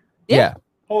 Ridgewood? yeah.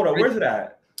 Hold on, where's it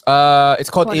at? It's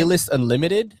called Corner. A-List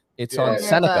Unlimited. It's on Yeah. We have,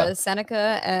 Seneca.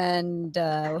 Seneca and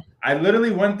I literally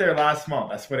went there last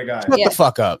month. I swear to God. Shut the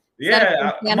fuck up. Yeah, I'm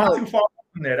not Stanhope. too far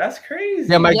from there. That's crazy.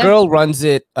 Yeah, my Yeah. girl runs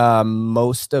it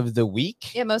most of the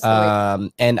week. Yeah, most of the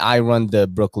week. And I run the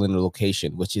Brooklyn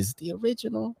location, which is the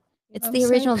original. It's the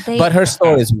original thing. But her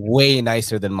store is way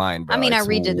nicer than mine, bro. I mean, I It's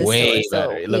redid the way store, so,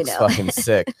 better. It you looks know. fucking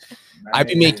sick. I'd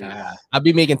be making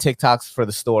TikToks for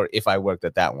the store if I worked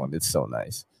at that one. It's so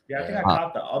nice. Yeah, I think I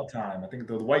caught the Uptime. I think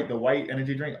the white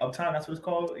energy drink Uptime. That's what it's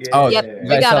called. Yeah. Oh, yeah, yep. yeah.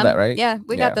 You guys saw that, right? Yeah,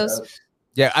 we got those.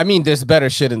 Yeah, I mean, there's better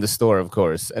shit in the store, of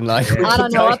course. And like, I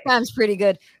don't know. Uptime's pretty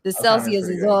good. The Uptime is Celsius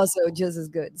pretty is good. also just as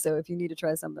good. So if you need to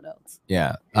try something else.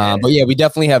 yeah. But yeah, we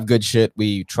definitely have good shit.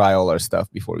 We try all our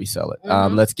stuff before we sell it.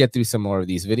 Mhm. Let's get through some more of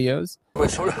these videos.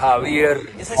 Profesor Javier.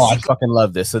 Oh, I fucking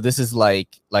love this. So this is like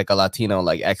a Latino,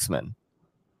 like X-Men.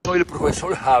 Soy el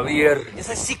profesor Javier. Yo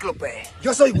soy Cíclope.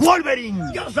 Yo soy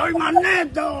Wolverine. Yo soy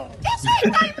Magneto. Yo soy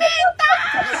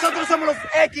Tormenta. Nosotros somos los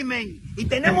X-Men. Y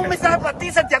tenemos un mensaje para ti,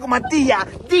 Santiago Matías.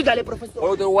 Dígale, profesor.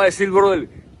 Bueno, te lo voy a decir, brother.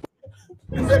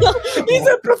 He's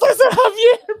a Professor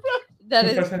Javier, bro. That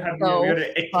is Professor Javier, so we're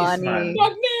the X-Men.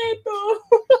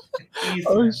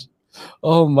 funny.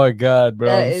 Oh my god, bro.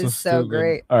 That I'm is so stupid.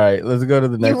 great. All right, let's go to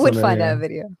the next You would one. find right that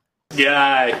here. video.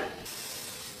 Guy.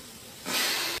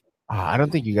 I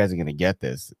don't think you guys are gonna get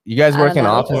this. You guys I don't work in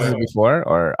know. offices before,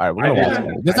 or all right, we're gonna I watch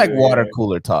did. it. This is I like did. water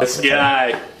cooler talk. This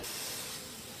guy.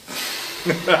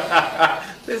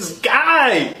 This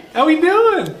guy. How we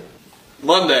doing?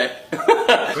 Monday. Hey,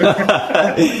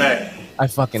 I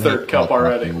fucking Third hate cup water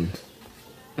already. talking.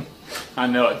 I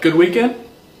know it. Good weekend?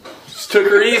 Just took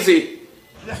her easy.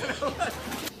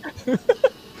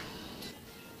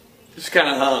 Just kind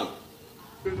of hung.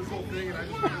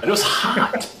 It was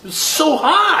hot. It was so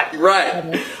hot.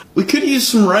 Right. We could use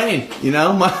some rain, you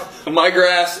know? My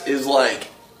grass is like,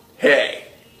 hey.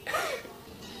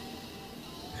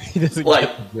 He doesn't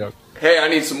Like, get the joke. hey, I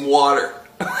need some water.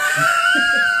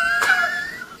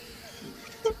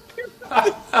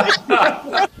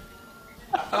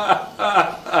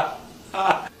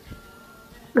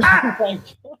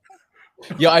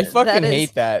 Yo, I fucking That is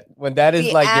hate that when that is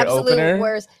the like your absolute opener.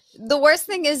 worst. The worst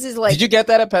thing is like, Did you get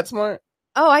that at PetSmart?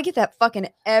 oh, I get that fucking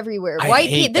everywhere. I White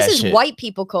hate people. This that is shit. white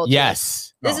people culture.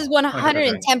 Yes. This Oh, is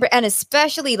 110%, and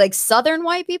especially like Southern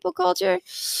white people culture. go,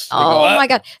 Oh my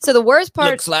god! So the worst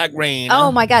part. Looks like rain.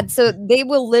 Oh my god! So they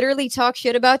will literally talk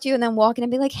shit about you, and then walk in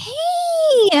and be like, "Hey,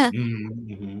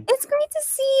 Mm-hmm. it's great to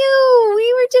see you.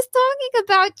 We were just talking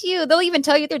about you." They'll even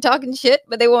tell you they're talking shit,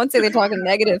 but they won't say they're talking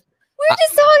negative. We're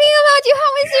just talking about you.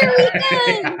 How was your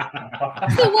weekend?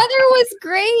 The weather was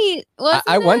great.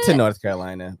 I went to North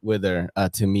Carolina with her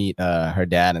to meet her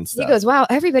dad and He stuff. goes, "Wow,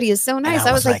 everybody is so nice." And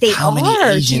I was like, "They how are." many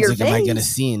to Asians your am I gonna face.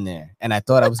 see in there? And I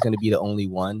thought I was gonna be the only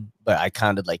one, but I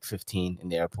counted like 15 in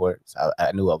the airport, so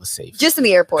I knew I was safe. Just in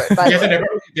the airport. By the Yes, way. and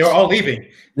they were all leaving.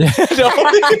 We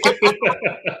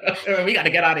got to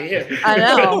get out of here. I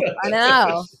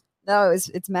know. No,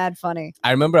 it's mad funny. I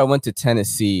remember I went to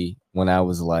Tennessee when I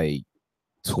was like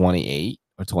 28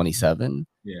 or 27.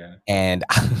 Yeah. And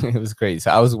it was crazy.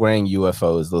 So I was wearing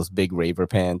UFOs, those big raver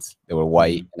pants. They were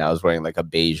white, and I was wearing like a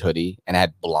beige hoodie, and I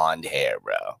had blonde hair,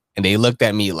 bro. And they looked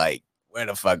at me like, where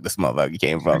the fuck this motherfucker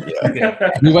came from?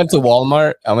 We went to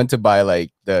Walmart. I went to buy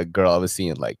like the girl I was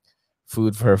seeing like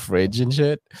food for her fridge and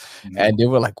shit. And they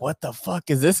were like, what the fuck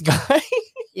is this guy?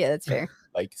 Yeah, that's fair.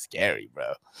 Like scary, bro.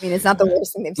 I mean, it's not the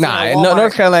worst thing they've seen. Nah, at no, Walmart.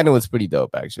 North Carolina was pretty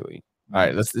dope, actually. All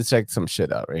right, let's check some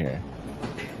shit out right here.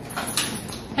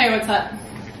 Hey, what's up?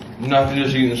 Nothing,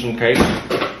 just eating some cake.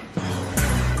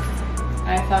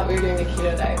 I thought we were doing the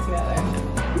keto diet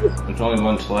together. It's only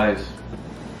one slice.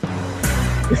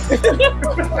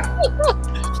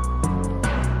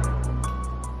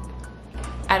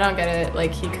 I don't get it.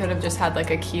 Like, he could have just had like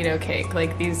a keto cake.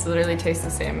 Like, these literally taste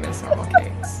the same as normal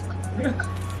cakes.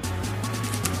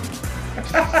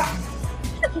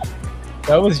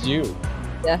 That was you.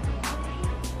 Yeah.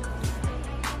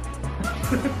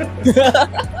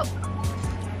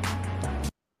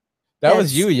 That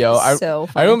was you, yo. so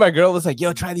I remember my girl was like,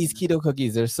 yo, try these keto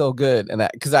cookies. They're so good. And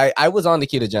because I was on the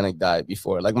ketogenic diet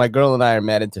before. Like my girl and I are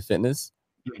mad into fitness.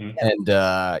 And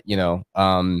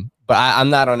but I'm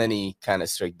not on any kind of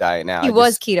strict diet now. He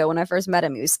was keto when I first met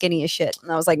him. He was skinny as shit.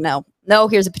 And I was like, no,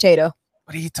 here's a potato.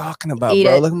 What are you talking about, Eat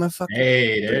bro? it. Look at my fucking.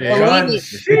 Hey, there it Believe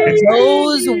is. me,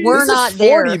 those were This is not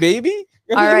 40, there. baby.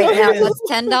 All right, now that's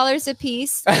 $10 a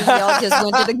piece. And we all just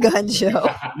went to the gun show.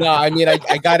 No, I mean, I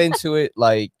got into it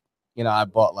like, I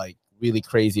bought like really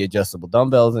crazy adjustable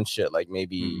dumbbells and shit. Like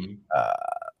maybe,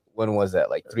 when was that?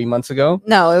 Like 3 months ago?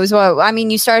 No, it was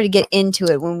you started to get into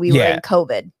it when we were in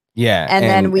COVID. Yeah. And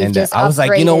then we've just I was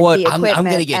like, you know upgraded what? the I'm gonna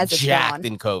equipment get as it's jacked gone.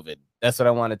 in COVID. That's what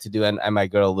I wanted to do. And my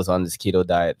girl was on this keto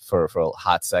diet for a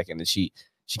hot second. And she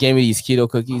gave me these keto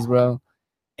cookies, bro.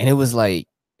 And it was like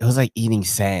eating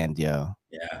sand, yo.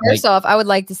 Yeah. First off, I would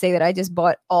like to say that I just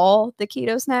bought all the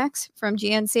keto snacks from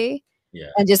GNC. Yeah.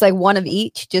 And just like one of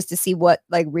each just to see what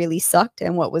like really sucked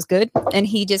and what was good. And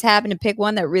he just happened to pick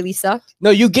one that really sucked.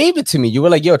 No, you gave it to me. You were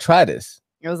like, yo, try this.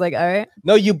 I was like, all right.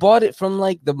 No, you bought it from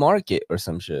like the market or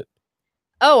some shit.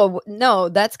 Oh, no,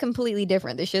 that's completely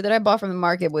different. The shit that I bought from the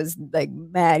market was like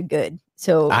mad good.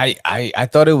 So I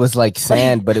thought it was like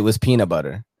sand, but it was peanut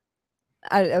butter.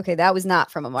 okay, that was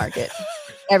not from a market.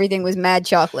 Everything was mad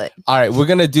chocolate. All right, we're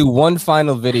gonna do one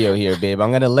final video here, babe.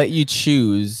 I'm gonna let you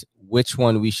choose which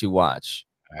one we should watch.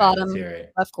 Bottom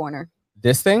left corner.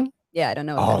 This thing? Yeah, I don't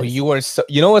know. What Oh, that is. you are so.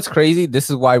 You know what's crazy? This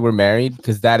is why we're married,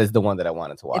 because that is the one that I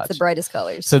wanted to watch. It's the brightest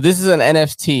colors. So this is an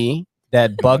NFT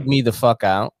that bugged me the fuck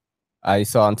out. I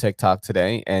saw on TikTok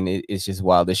today, and it's just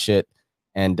wild as shit.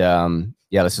 And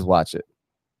yeah, let's just watch it.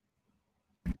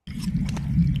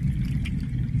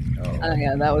 Oh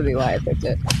yeah, that would be why I picked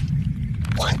it.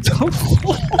 What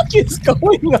the fuck is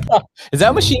going on? Is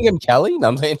that Machine Gun Kelly? No,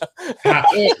 I'm saying.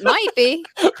 It might be.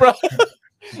 Bro.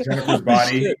 Jennifer's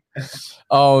body.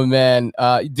 Oh man,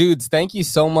 dudes, thank you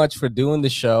so much for doing the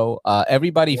show.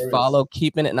 Everybody follow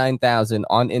Keeping It 9000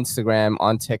 on Instagram,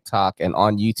 on TikTok, and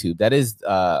on YouTube. That is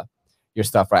your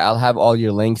stuff, right? I'll have all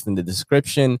your links in the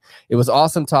description. It was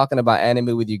awesome talking about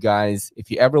anime with you guys.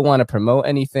 If you ever want to promote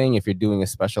anything, if you're doing a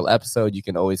special episode, you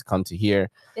can always come to here,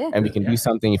 and we can do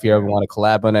something. If you ever want to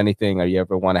collab on anything, or you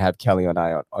ever want to have Kelly and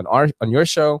I on your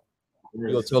show,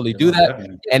 we'll totally do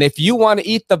that. And if you want to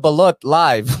eat the balut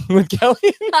live with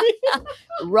Kelly,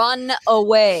 Run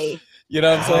away. you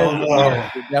know what I'm saying?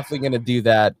 We're definitely gonna do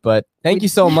that. But thank you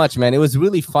so much, man. It was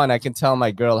really fun. I can tell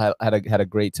my girl had a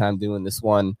great time doing this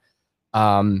one.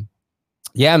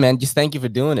 Yeah, man. Just thank you for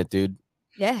doing it, dude.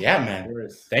 Yeah, man.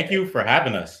 Thank you for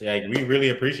having us. Like, we really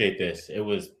appreciate this. It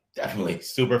was definitely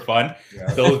super fun.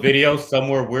 Those videos, some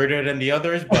were weirder than the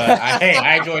others, but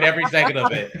I enjoyed every second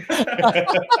of it.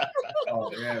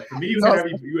 Oh yeah, for me,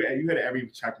 you hit every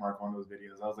check mark on those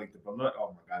videos. I was like, oh my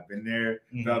god, been there.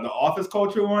 The office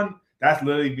culture one. That's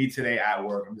literally me today at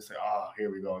work. I'm just like, oh,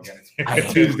 here we go again.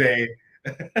 It's Tuesday.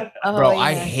 Bro,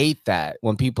 I hate that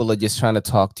when people are just trying to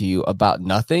talk to you about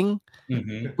nothing.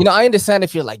 You know, I understand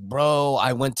if you're like, bro,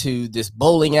 I went to this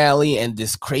bowling alley and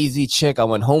this crazy chick, I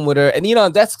went home with her, and you know,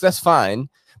 that's fine.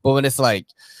 But when it's like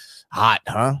hot,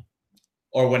 huh?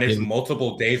 Or when it's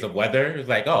multiple days of weather, it's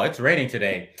like, oh, it's raining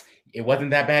today. It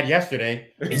wasn't that bad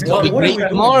yesterday. It's gonna be great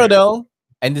tomorrow though.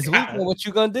 And this weekend, what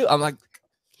you gonna do? I'm like,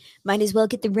 might as well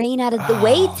get the rain out of the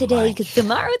way today because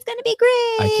tomorrow it's gonna be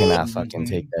great. I cannot fucking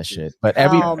take that shit. But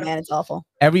oh man, it's awful.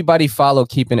 Everybody follow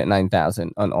Keeping It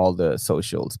 9000 on all the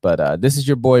socials. But this is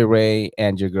your boy Ray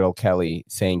and your girl Kelly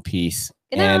saying peace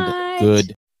and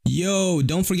good. Yo,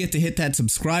 don't forget to hit that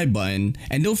subscribe button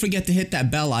and don't forget to hit that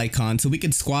bell icon so we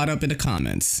can squad up in the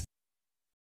comments.